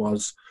learned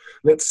was,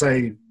 let's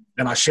say,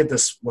 and I shared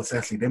this with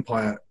Athlete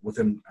Empire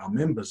within our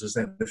members, is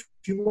that if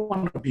you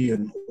want to be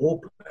an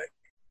All Black,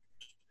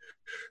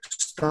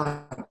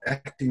 start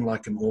acting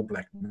like an All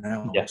Black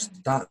now. Yeah.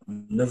 Start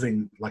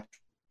living like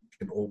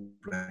an All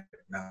Black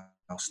now.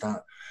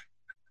 Start,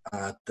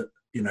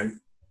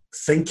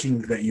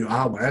 thinking that you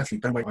are an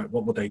athlete. Don't wait, like,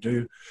 what would they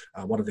do?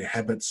 What are their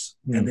habits?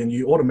 And then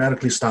you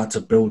automatically start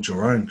to build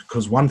your own.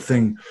 Because one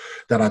thing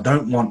that I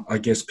don't want, I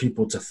guess,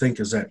 people to think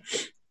is that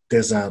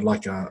there's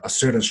a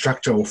certain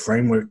structure or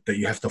framework that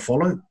you have to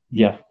follow.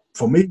 Yeah.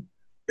 For me,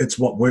 it's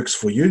what works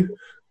for you,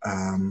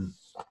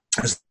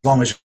 as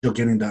long as you're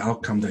getting the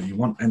outcome that you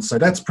want. And so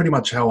that's pretty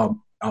much how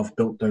I've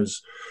built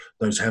those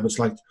habits.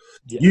 Like,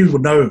 you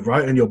would know,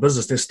 right, in your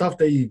business, there's stuff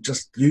that you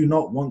just do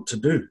not want to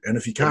do. And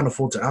if you can't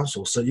afford to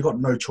outsource, so you got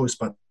no choice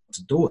but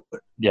to do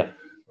it. Yeah.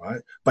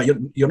 Right. But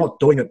you're not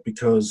doing it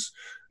because,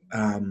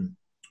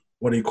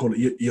 what do you call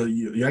it?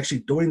 You're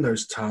actually doing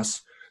those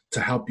tasks to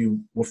help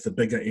you with the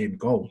bigger end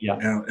goal. Yeah.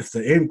 Now, if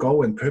the end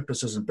goal and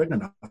purpose isn't big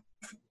enough,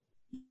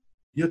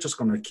 you're just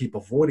going to keep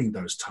avoiding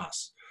those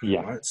tasks.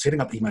 Yeah. Right?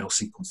 Setting up email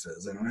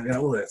sequences and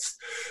all that,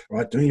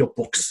 right? Doing your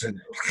books and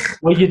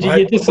you're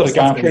just sort of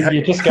going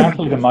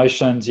through the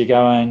motions. You're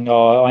going,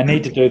 oh, I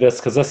need to do this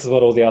because this is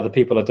what all the other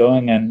people are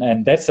doing,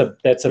 and that's a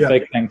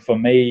big thing for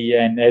me.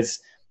 And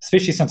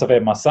especially since I've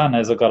had my son,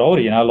 as I got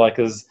older,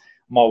 is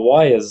my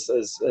why is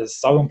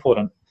so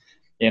important.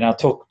 I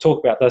talk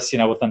about this,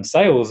 within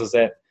sales, is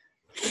that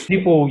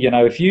people,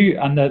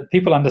 if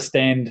people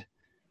understand,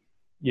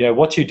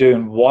 what you do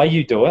and why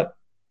you do it,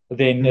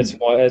 then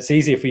it's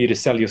easier for you to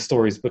sell your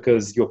stories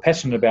because you're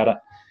passionate about it.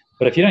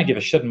 But if you don't give a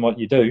shit in what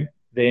you do,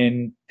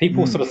 then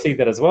people sort of see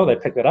that as well. They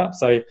pick that up.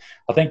 So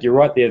I think you're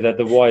right there that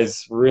the why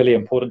is really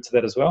important to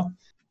that as well.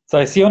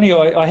 So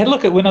Sione, I had a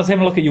look at, when I was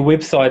having a look at your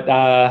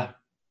website,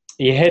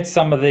 you had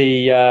some of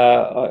the,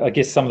 I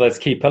guess some of those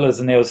key pillars,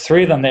 and there was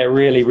 3 of them that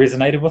really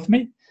resonated with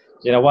me.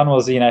 One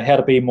was, how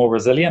to be more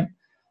resilient,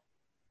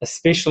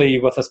 especially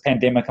with this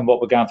pandemic and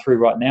what we're going through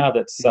right now.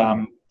 That's,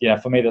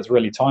 for me, that's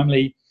really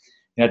timely.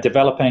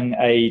 Developing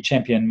a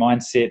champion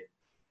mindset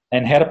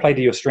and how to play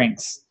to your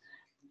strengths.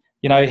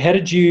 How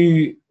did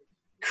you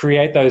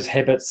create those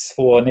habits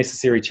for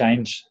necessary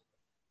change?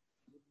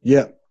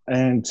 Yeah,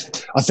 and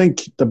I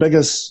think the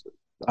biggest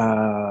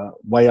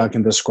way I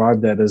can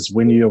describe that is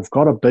when you've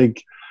got a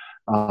big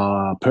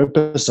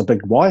purpose, a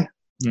big why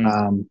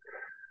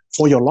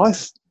for your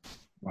life,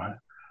 right?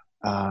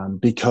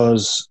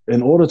 Because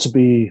in order to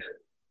be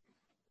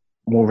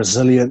more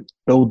resilient,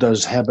 build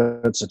those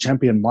habits, a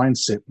champion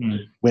mindset,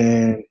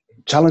 when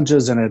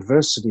challenges and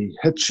adversity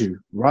hit you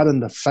right in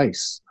the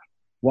face,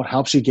 what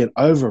helps you get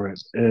over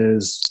it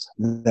is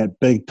that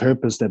big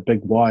purpose, that big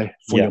why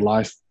for your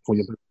life, for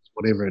your business,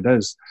 whatever it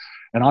is.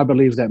 And I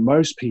believe that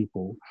most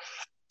people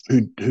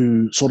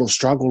who sort of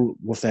struggle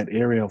with that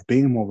area of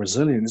being more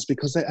resilient is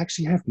because they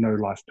actually have no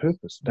life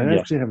purpose. They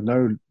actually have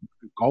no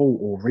goal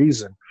or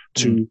reason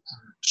to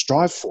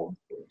strive for.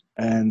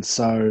 And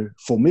so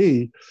for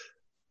me,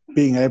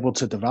 being able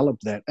to develop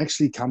that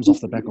actually comes off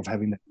the back of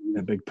having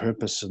that big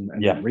purpose and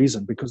that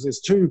reason, because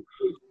there's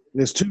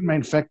two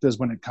main factors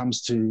when it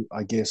comes to,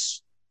 I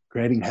guess,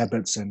 creating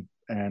habits and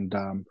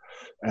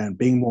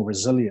being more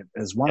resilient.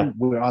 Is one,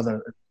 we're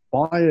either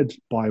inspired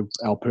by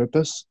our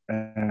purpose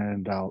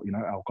and our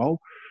goal,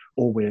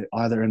 or we're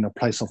either in a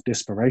place of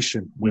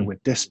desperation where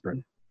we're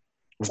desperate.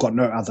 We've got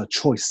no other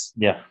choice.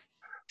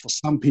 For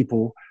some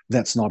people,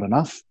 that's not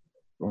enough.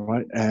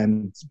 Right.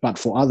 But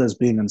for others,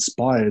 being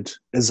inspired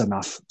is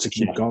enough to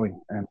keep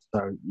going. And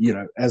so,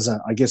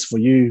 I guess for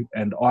you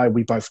and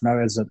we both know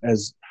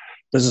as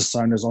business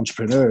owners,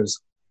 entrepreneurs,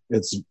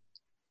 it's,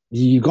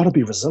 you got to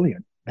be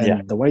resilient.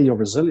 And the way you're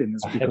resilient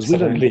is because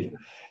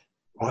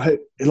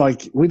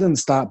we didn't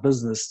start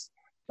business.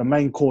 The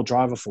main core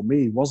driver for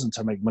me wasn't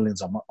to make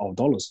millions of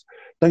dollars.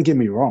 Don't get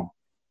me wrong.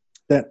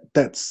 That'll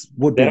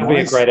be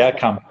a great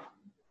outcome.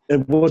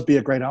 It would be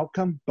a great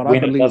outcome, but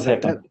when I believe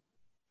that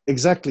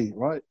exactly,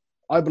 right?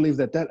 I believe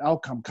that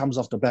outcome comes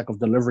off the back of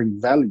delivering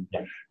value.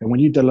 And when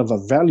you deliver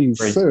value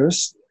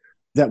first,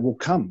 that will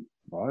come,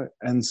 right?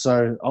 And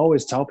so I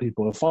always tell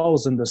people, if I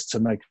was in this to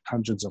make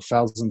hundreds of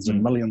thousands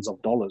and millions of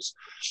dollars,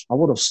 I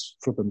would have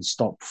flipping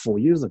stopped 4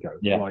 years ago.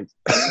 You're right.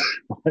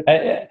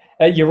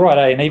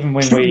 And even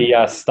when we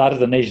started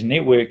the Niche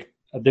Network,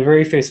 the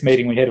very first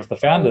meeting we had with the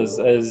founders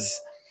is,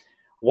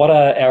 what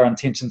are our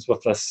intentions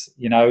with this?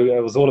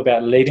 It was all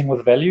about leading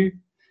with value.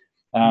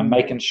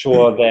 Making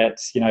sure that,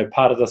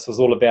 part of this was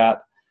all about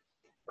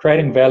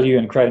creating value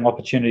and creating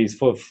opportunities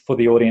for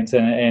the audience.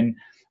 And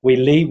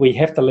we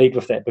have to lead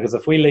with that, because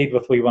if we lead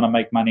with, we want to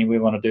make money, we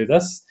want to do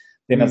this,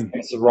 then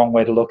that's the wrong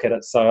way to look at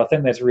it. So I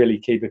think that's really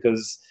key,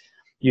 because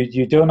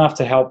you do enough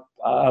to help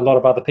a lot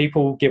of other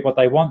people get what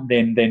they want,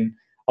 then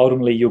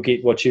ultimately you'll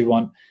get what you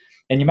want.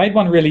 And you made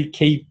one really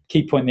key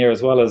point there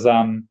as well, is,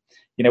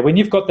 when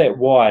you've got that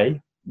why,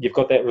 you've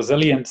got that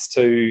resilience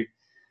to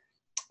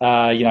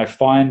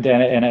find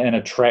and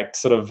attract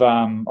sort of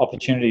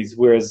opportunities.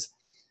 Whereas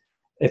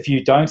if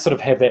you don't sort of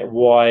have that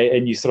why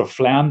and you sort of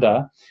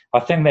flounder, I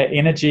think that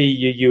energy,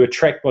 you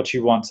attract what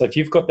you want. So if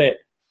you've got that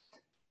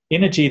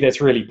energy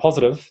that's really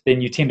positive,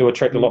 then you tend to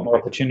attract a lot more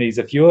opportunities.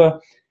 If you're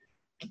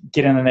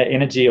getting in that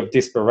energy of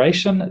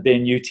desperation,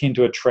 then you tend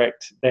to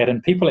attract that,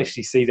 and people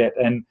actually see that.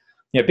 And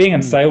being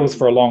in sales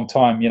for a long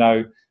time,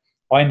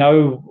 I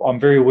know I'm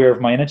very aware of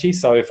my energy.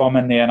 So if I'm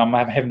in there and I'm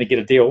having to get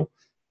a deal,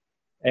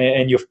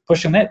 and you're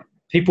pushing that,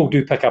 people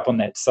do pick up on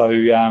that. So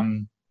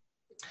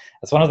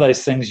it's one of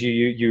those things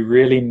you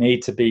really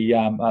need to be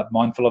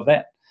mindful of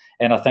that.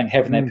 And I think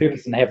having that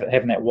purpose and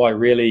having that why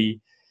really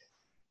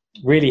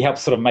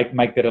helps sort of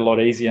make that a lot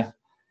easier.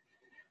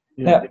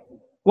 Yeah. Now,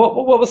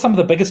 what were some of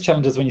the biggest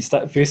challenges when you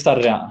first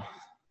started out?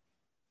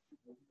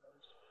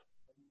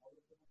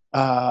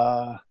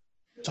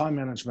 Time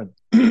management.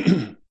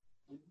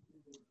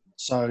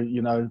 So,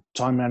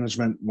 time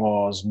management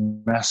was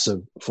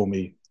massive for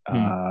me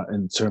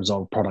in terms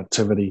of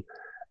productivity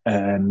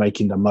and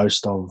making the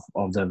most of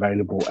the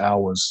available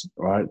hours,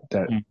 right,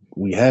 that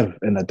we have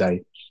in a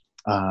day.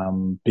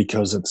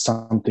 Because it's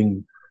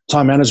something,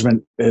 time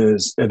management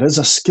is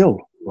a skill,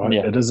 right?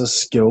 Yeah. It is a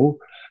skill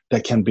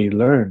that can be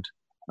learned.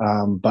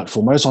 But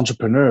for most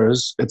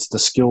entrepreneurs, it's the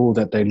skill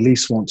that they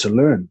least want to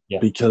learn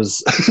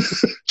because,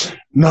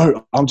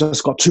 no, I've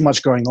just got too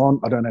much going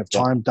on. I don't have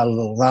time,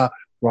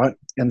 right?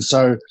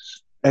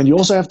 And you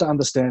also have to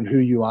understand who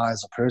you are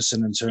as a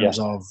person in terms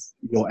of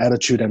your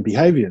attitude and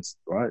behaviors,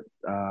 right?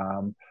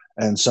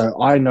 And so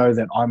I know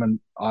that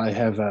I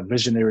have a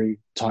visionary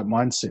type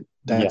mindset.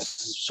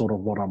 That's sort of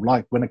what I'm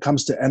like. When it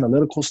comes to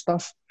analytical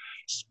stuff,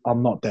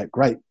 I'm not that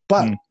great.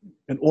 But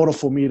in order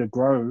for me to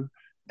grow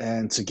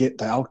and to get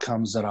the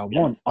outcomes that I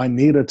want, I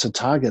needed to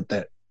target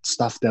that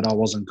stuff that I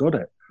wasn't good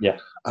at. Yeah.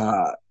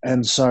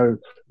 And so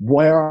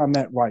where I'm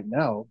at right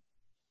now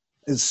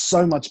is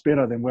so much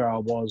better than where I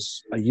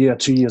was a year,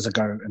 2 years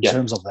ago in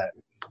terms of that.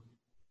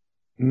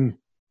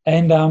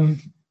 And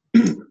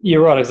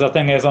you're right, because I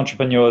think as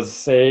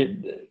entrepreneurs, I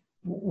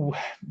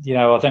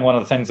think one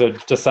of the things I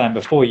was just saying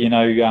before,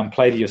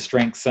 play to your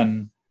strengths.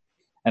 And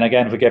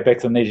again, if we go back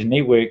to the Niche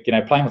Network,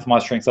 playing with my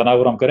strengths, I know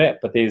what I'm good at,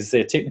 but there's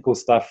technical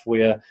stuff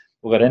where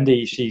we've got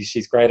Indy,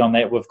 she's great on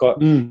that. We've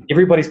got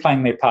everybody's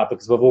playing their part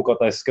because we've all got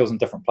those skills in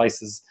different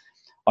places.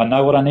 I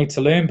know what I need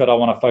to learn, but I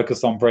want to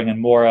focus on bringing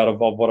more out of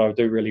what I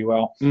do really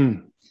well.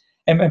 And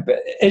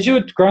as you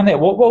were growing that,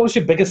 what was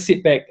your biggest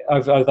setback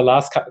over the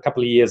last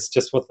couple of years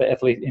just with the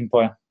Athlete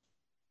Empire?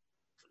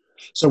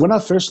 So when I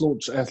first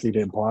launched Athlete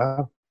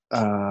Empire,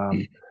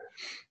 it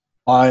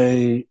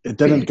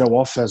didn't go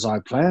off as I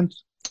planned,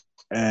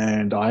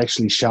 and I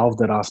actually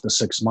shelved it after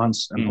 6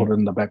 months and put it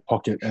in the back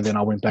pocket, and then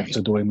I went back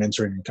to doing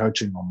mentoring and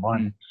coaching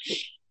online.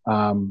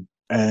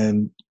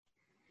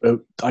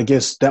 I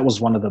guess that was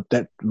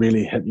that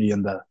really hit me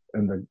in the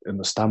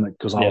stomach,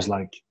 because I was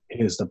like,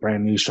 here's the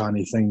brand new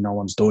shiny thing, no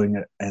one's doing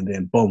it, and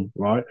then boom,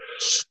 right?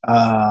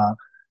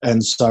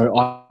 And so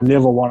I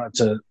never wanted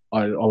to.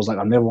 I was like,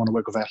 I never want to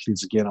work with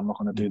athletes again. I'm not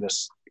going to do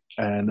this.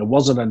 And it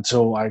wasn't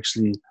until I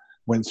actually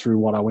went through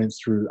what I went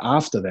through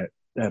after that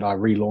I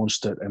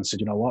relaunched it and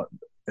said, you know what,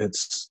 it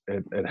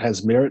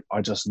has merit.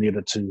 I just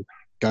needed to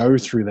go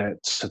through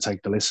that to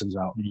take the lessons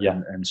out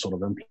and sort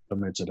of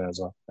implement it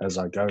as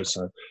I go.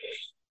 So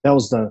that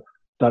was the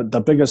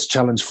biggest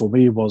challenge for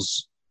me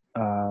was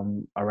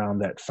around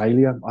that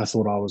failure. I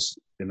thought I was,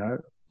 a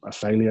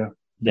failure.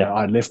 Yeah,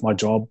 I left my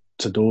job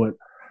to do it,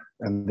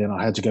 and then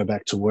I had to go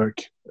back to work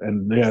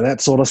and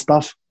that sort of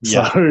stuff.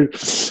 Yeah.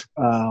 So,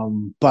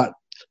 but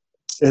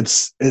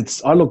it's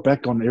I look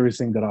back on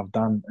everything that I've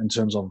done in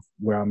terms of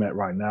where I'm at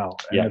right now,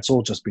 and it's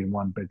all just been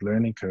one big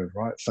learning curve,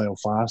 right? Fail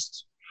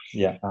fast,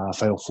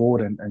 fail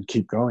forward, and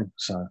keep going.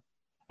 So.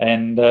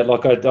 And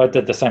I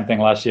did the same thing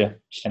last year,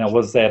 and it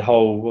was it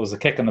was a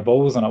kick in the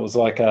balls, and it was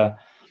like I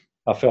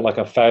felt like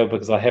I failed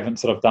because I haven't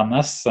sort of done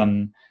this,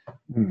 and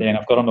then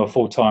I've got into a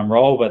full-time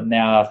role, but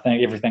now I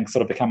think everything's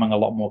sort of becoming a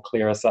lot more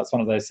clearer. So it's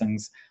one of those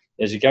things,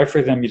 as you go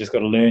through them, you just got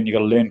to learn. You got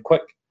to learn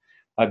quick.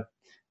 I'm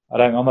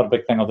not a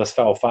big thing of this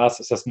fail fast.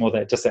 It's just more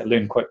that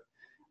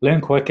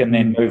learn quick, and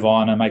then move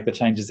on and make the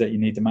changes that you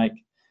need to make.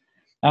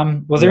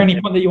 Was there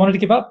any point that you wanted to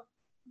give up?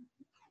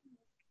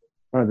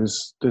 Right,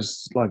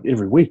 there's like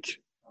every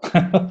week.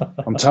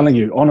 I'm telling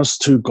you,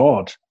 honest to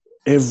God,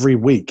 every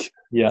week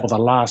for the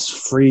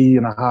last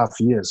 3.5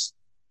 years,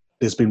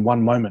 there's been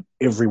one moment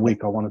every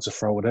week I wanted to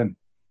throw it in,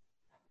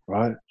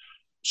 right?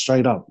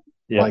 Straight up.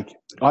 Yeah. Like,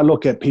 I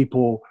look at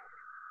people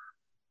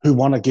who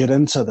want to get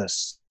into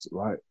this,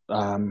 right?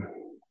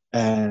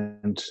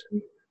 And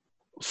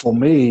for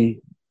me,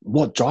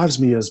 what drives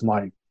me is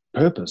my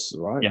purpose,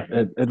 right? Yeah.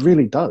 It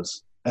really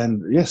does.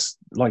 And yes,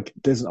 like,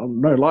 there's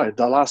no lie.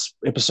 The last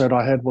episode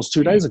I had was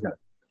 2 days ago.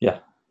 Yeah.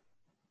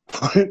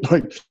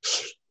 Like,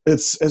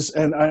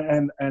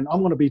 and I'm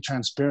going to be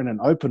transparent and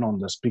open on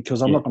this,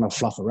 because I'm not going to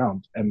fluff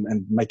around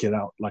and make it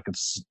out like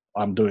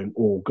I'm doing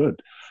all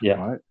good.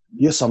 Yeah. Right.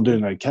 Yes, I'm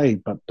doing okay,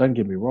 but don't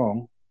get me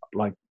wrong.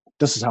 Like,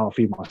 this is how I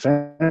feed my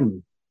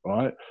family.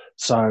 Right.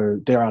 So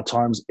there are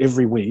times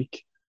every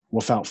week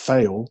without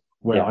fail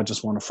where I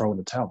just want to throw in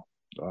the towel.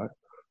 Right.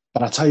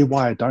 But I tell you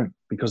why I don't,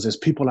 because there's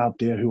people out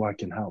there who I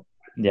can help.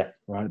 Yeah.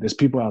 Right. There's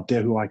people out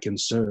there who I can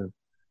serve.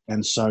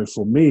 And so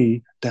for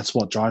me, that's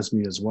what drives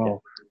me as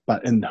well.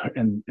 But in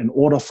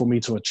order for me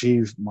to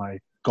achieve my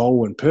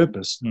goal and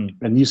purpose,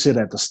 and you said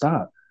at the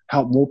start,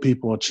 help more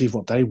people achieve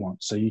what they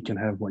want so you can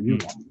have what you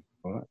want.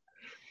 Right?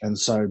 And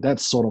so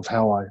that's sort of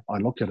how I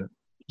look at it.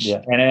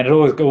 Yeah, and it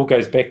all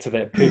goes back to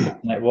that purpose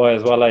and that why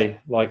as well, eh?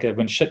 Like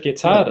when shit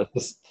gets hard, it's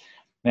just,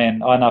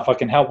 man, I know if I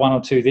can help one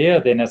or two there,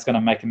 then it's going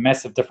to make a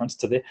massive difference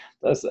to their.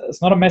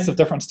 It's not a massive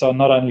difference to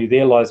not only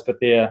their lives, but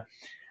their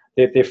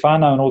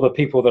whānau and all the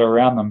people that are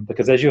around them.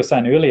 Because as you were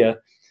saying earlier,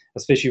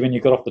 especially when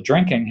you got off the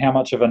drinking, how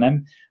much of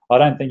I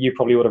don't think you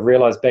probably would have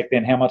realised back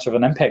then how much of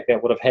an impact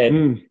that would have had,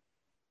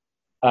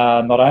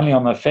 not only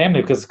on the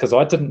family, because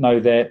I didn't know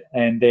that,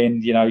 and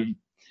then,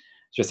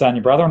 you're saying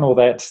your brother and all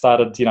that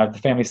started, the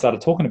family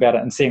started talking about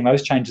it and seeing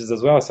those changes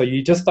as well. So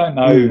you just don't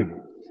know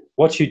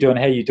what you do and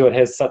how you do it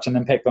has such an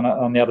impact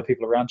on the other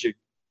people around you.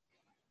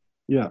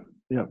 Yeah,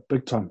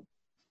 big time.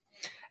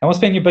 And what's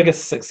been your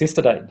biggest success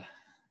to date?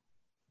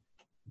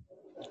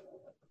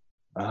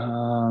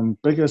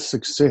 Biggest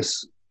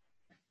success.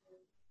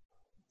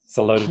 It's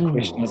a loaded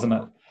question, isn't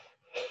it?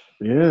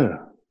 Yeah.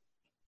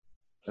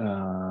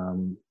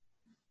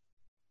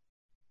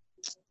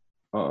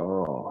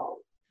 Oh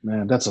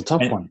man, that's a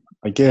tough one.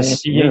 I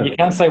guess. You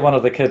can't say one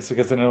of the kids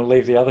because then it'll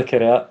leave the other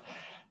kid out.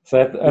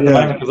 So at the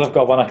moment, because I've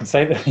got one, I can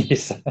say that.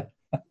 Yes.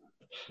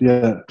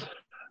 Yeah,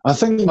 I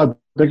think my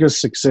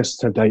biggest success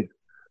to date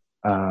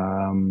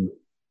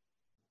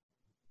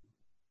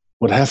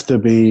would have to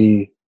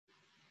be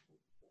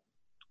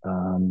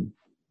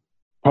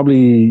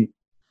probably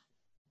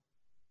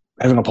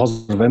having a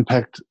positive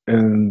impact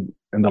in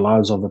the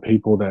lives of the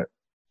people that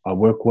I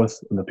work with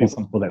and the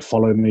people that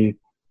follow me.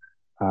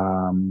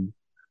 And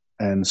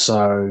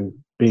so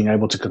being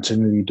able to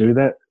continually do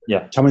that,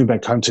 coming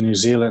back home to New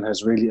Zealand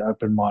has really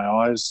opened my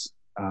eyes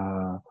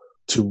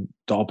to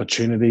the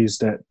opportunities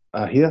that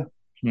are here.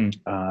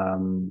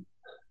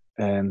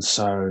 And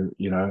so,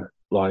 when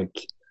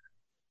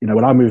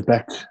I moved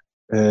back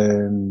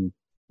in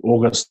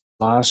August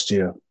last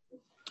year,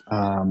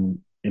 I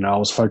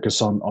was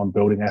focused on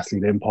building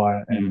Athlete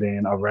Empire. And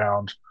then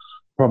around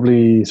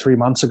probably 3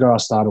 months ago, I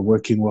started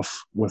working with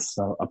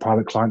a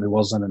private client who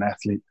wasn't an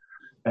athlete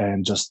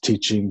and just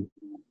teaching,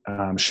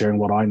 sharing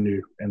what I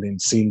knew and then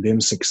seeing them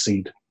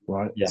succeed,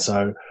 right? Yeah.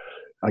 So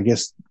I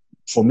guess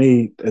for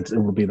me, it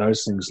would be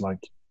those things, like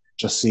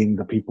just seeing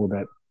the people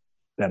that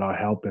I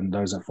help and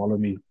those that follow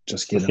me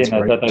just get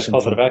inspiration. Those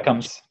positive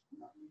outcomes.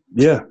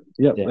 Yeah,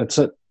 that's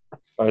it.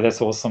 Oh, that's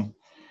awesome.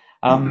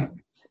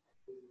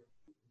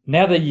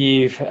 Now that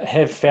you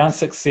have found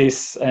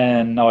success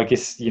and I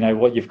guess,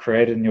 what you've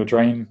created in your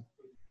dream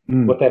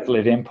with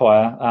Athlete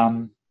Empire,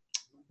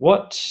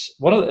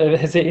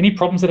 has there any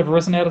problems that have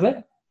arisen out of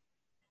that?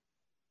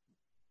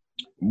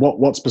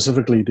 What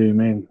specifically do you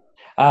mean?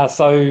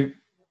 So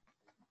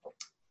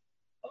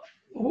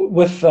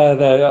with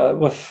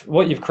with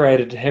what you've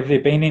created, have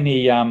there been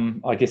any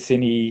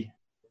any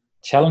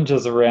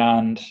challenges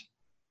around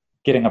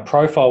getting a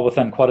profile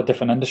within quite a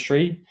different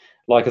industry?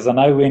 Like, as I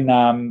know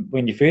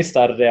when you first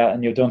started out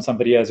and you're doing some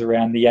videos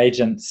around the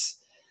agents,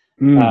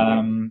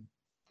 and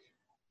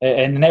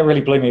that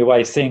really blew me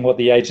away, seeing what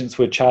the agents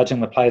were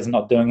charging the players and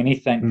not doing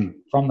anything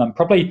from them.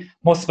 Probably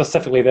more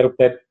specifically,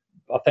 that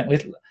I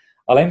think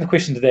I'll aim the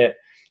question to that.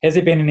 Has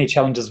there been any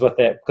challenges with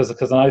that?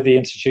 Because I know the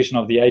institution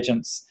of the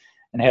agents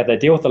and how they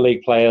deal with the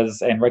league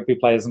players and rugby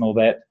players and all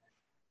that.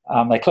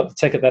 They clip the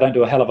ticket. They don't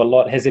do a hell of a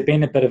lot. Has there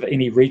been a bit of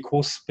any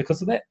recourse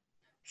because of that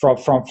from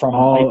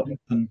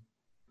agents?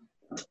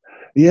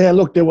 Yeah,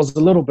 look, there was a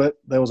little bit.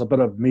 There was a bit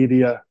of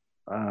media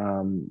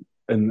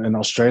in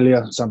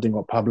Australia. Something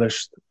got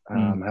published.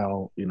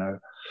 How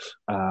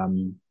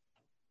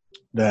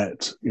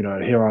that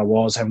here I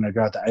was having a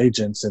go at the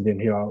agents, and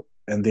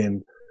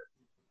then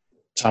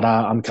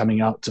ta-da, I'm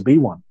coming out to be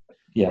one.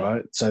 Yeah.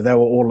 Right. So they were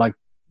all like,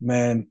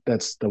 "Man,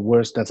 that's the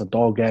worst. That's a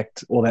dog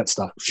act." All that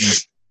stuff.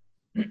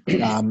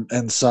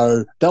 And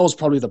so that was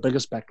probably the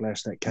biggest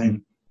backlash that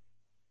came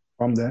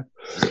from there.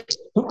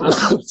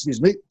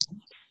 Excuse me.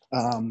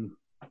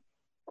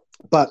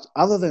 But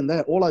other than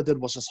that, all I did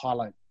was just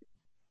highlight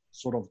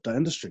sort of the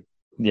industry.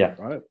 Yeah.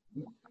 Right.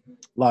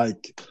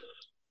 Like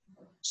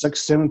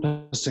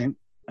 6-7%,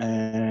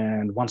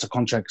 and once a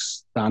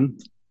contract's done,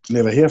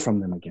 never hear from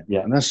them again. Yeah.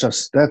 And that's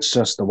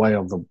just the way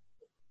of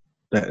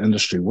that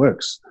industry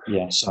works.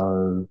 Yeah.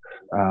 So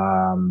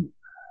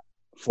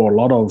for a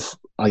lot of,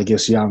 I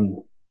guess,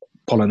 young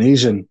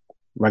Polynesian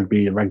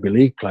rugby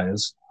league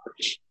players,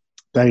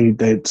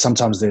 they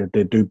sometimes they're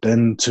duped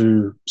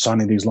into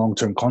signing these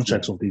long-term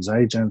contracts with these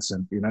agents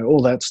and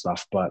all that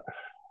stuff. But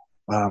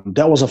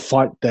that was a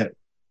fight that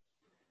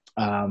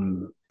I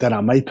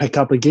may pick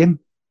up again.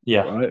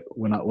 Yeah. Right.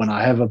 When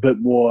I have a bit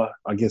more,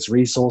 I guess,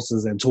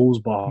 resources and tools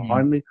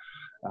behind me,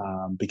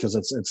 because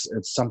it's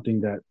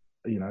something that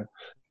if you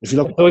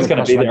look, it's always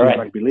going to be there, right?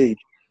 Rugby league,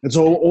 it's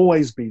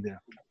always be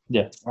there.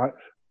 Yeah. Right.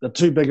 The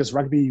two biggest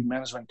rugby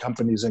management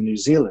companies in New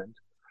Zealand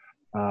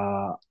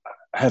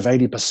have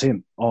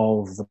 80%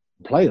 of the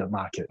player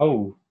market.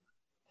 Oh.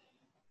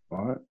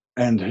 Right.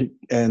 And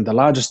the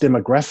largest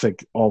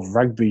demographic of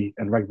rugby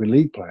and rugby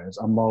league players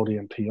are Māori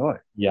and PI.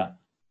 Yeah.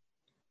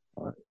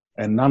 Right.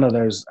 And none of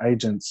those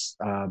agents,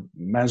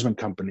 management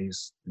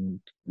companies,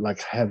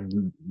 like have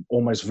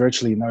almost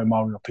virtually no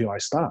Māori or PI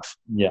staff.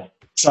 Yeah.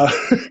 So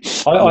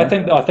I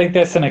think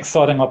that's an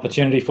exciting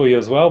opportunity for you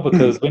as well,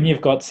 because when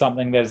you've got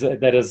something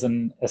that is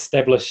an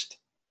established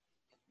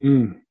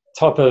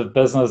type of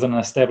business and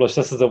established,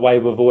 this is the way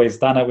we've always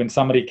done it. When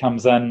somebody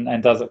comes in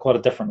and does it quite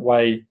a different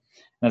way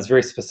and is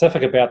very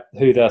specific about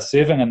who they're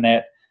serving, and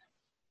that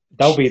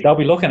they'll be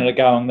looking at it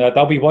going,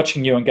 they'll be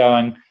watching you and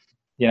going,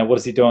 what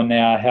is he doing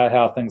now? How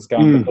are things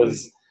going?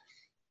 Because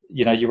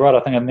you're right. I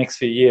think in the next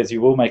few years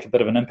you will make a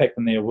bit of an impact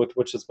in there,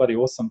 which is bloody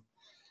awesome.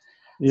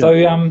 Yeah.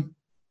 So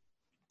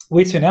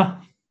where to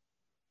now?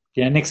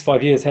 Next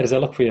 5 years, how does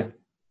that look for you?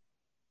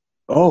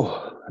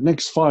 Oh,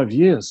 next 5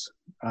 years.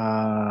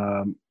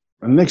 In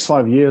the next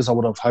 5 years, I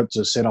would have hoped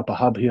to set up a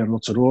hub here in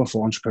Rotorua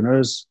for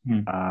entrepreneurs,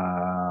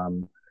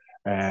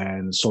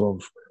 and sort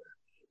of,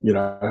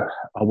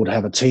 I would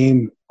have a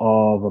team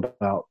of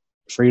about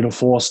 3 to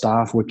 4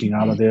 staff working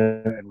out of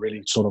there and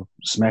really sort of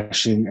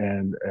smashing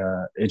and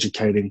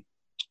educating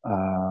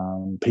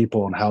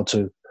people on how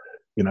to,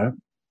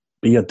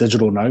 be a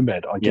digital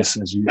nomad, I guess,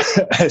 as you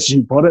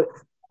put it,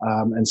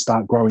 and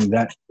start growing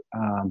that,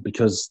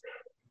 because,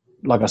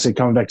 like I said,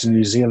 coming back to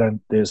New Zealand,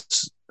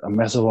 there's a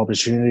massive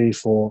opportunity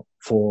for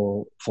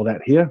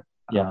that here.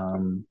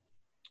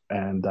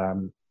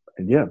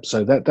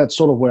 So that's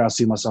sort of where I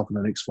see myself in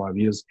the next 5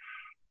 years,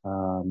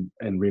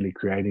 and really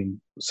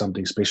creating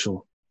something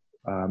special,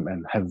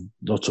 and have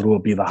Rotorua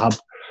be the hub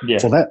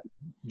for that.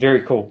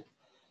 Very cool.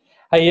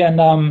 Hey,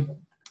 and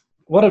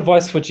what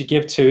advice would you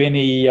give to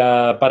any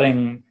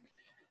budding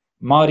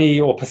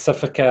Māori or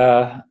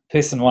Pacifica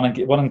person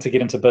wanting to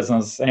get into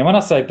business? And when I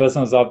say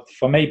business,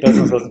 for me,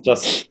 business isn't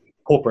just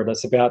corporate.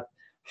 It's about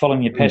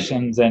following your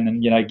passions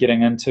and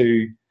getting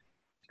into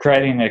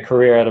creating a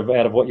career out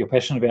of what you're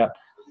passionate about.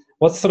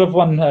 What's sort of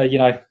one,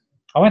 I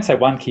won't say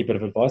one key bit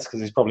of advice because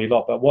there's probably a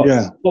lot, but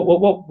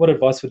what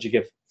advice would you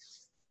give?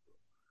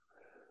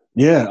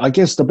 Yeah, I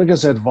guess the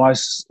biggest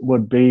advice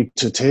would be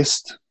to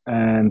test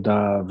and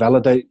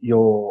validate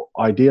your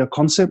idea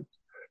concept,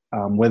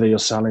 whether you're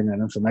selling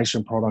an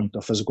information product,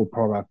 a physical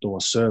product, or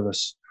a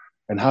service.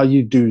 And how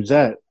you do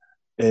that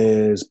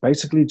is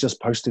basically just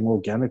posting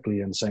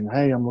organically and saying,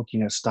 hey, I'm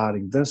looking at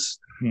starting this.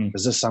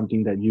 Is this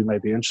something that you may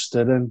be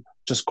interested in?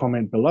 Just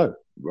comment below,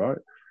 right?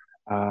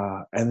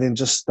 And then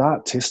just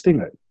start testing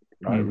it,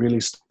 right?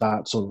 Really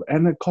start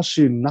and it costs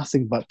you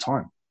nothing but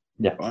time.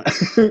 Yeah. Right?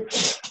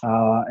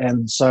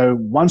 And so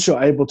once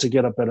you're able to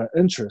get a bit of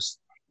interest,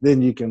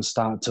 then you can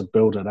start to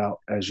build it out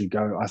as you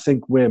go. I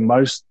think where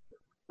most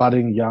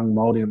budding young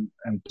Māori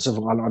and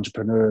Pacific Island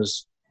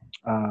entrepreneurs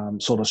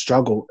sort of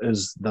struggle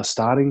is the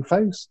starting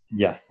phase.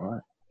 Yeah.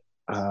 Right.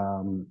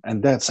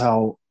 And that's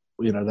how,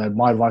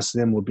 my advice to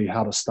them would be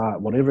how to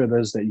start whatever it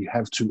is that you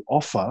have to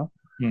offer.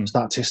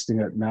 Start testing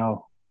it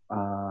now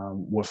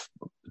with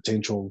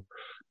potential,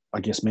 I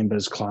guess,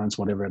 members, clients,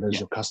 whatever it is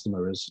your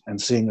customer is, and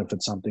seeing if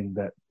it's something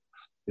that,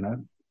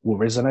 will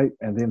resonate,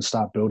 and then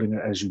start building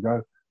it as you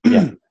go.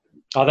 Yeah.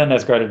 I think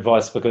that's great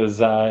advice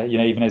because,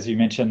 even as you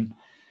mentioned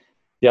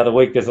the other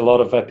week, there's a lot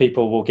of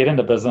people will get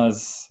into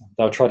business,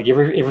 they'll try to get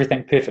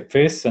everything perfect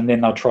first, and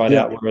then they'll try it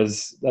out,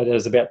 whereas it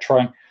is about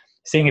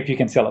seeing if you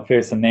can sell it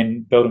first and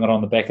then building it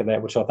on the back of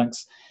that, which I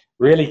think's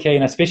really key,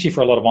 and especially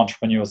for a lot of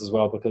entrepreneurs as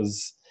well,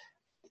 because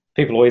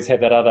people always have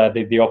that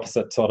the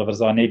opposite side of it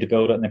is I need to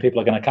build it and then people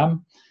are going to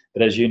come.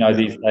 But as you know,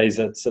 these days,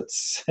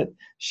 it's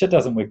shit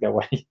doesn't work that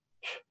way.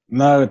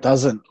 No, it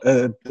doesn't.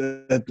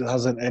 It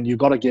doesn't. And you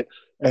got to get,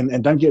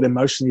 and don't get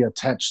emotionally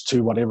attached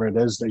to whatever it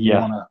is that you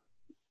want to,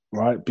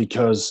 right?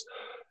 Because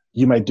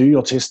you may do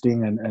your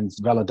testing and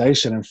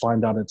validation and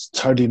find out it's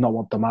totally not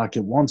what the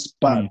market wants,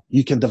 but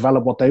you can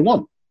develop what they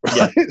want,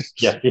 right?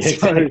 Yeah,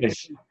 exactly.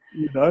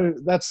 So,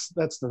 that's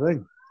the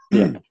thing.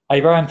 Yeah.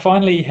 Hey, Brian,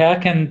 finally, how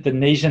can the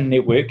Nesian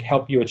Network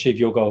help you achieve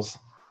your goals?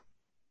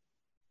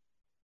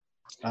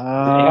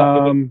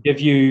 Give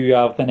you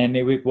within our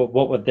network,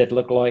 what would that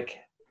look like?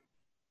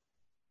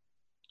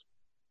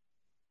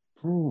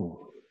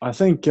 I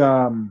think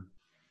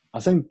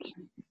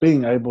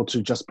being able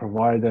to just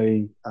provide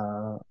a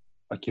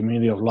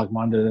community of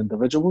like-minded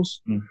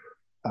individuals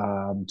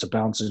to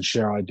bounce and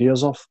share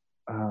ideas off.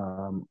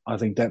 I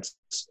think that's,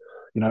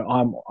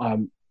 I'm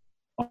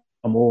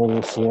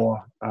all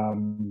for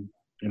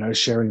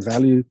sharing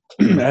value,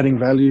 adding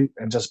value,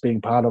 and just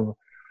being part of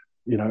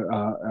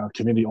our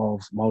community of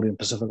Māori and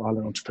Pacific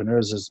Island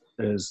entrepreneurs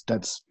is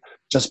that's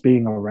just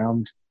being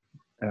around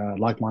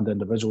like-minded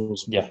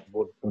individuals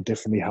will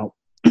definitely help.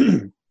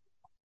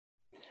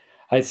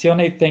 Hey,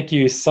 Sione, thank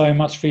you so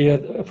much for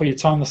your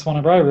time this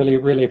morning, bro. Really,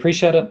 really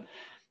appreciate it.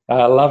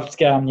 I loved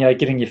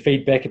getting your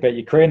feedback about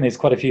your career, and there's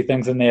quite a few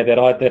things in there that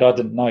I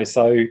didn't know.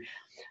 So,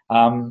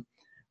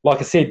 like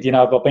I said,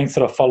 I've been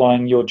sort of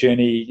following your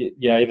journey,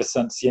 ever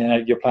since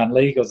you're playing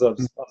league. I was a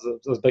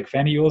big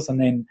fan of yours, and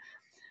then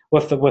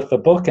with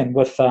the book and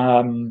with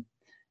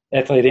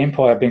Athlete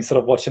Empire, I've been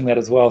sort of watching that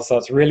as well. So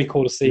it's really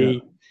cool to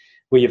see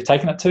where you've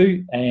taken it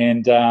to,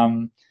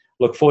 and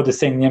look forward to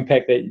seeing the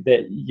impact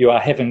that you are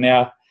having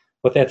now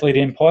with Athlete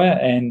Empire,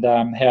 and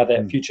how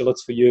that future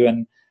looks for you.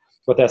 And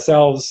with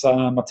ourselves,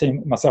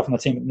 myself and the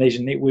team at the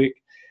Nesian Network,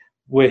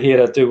 we're here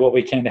to do what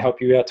we can to help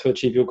you out to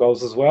achieve your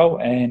goals as well.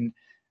 And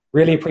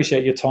really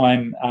appreciate your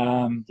time,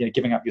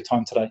 giving up your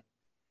time today.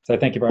 So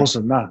thank you, bro.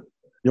 Awesome. No,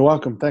 you're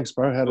welcome. Thanks,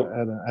 bro. Had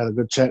a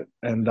good chat,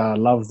 and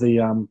love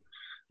the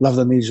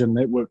Nesian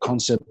Network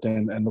concept,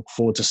 and look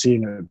forward to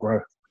seeing it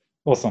grow.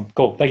 Awesome.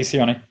 Cool. Thank you,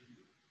 Sione.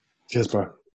 Cheers, bro.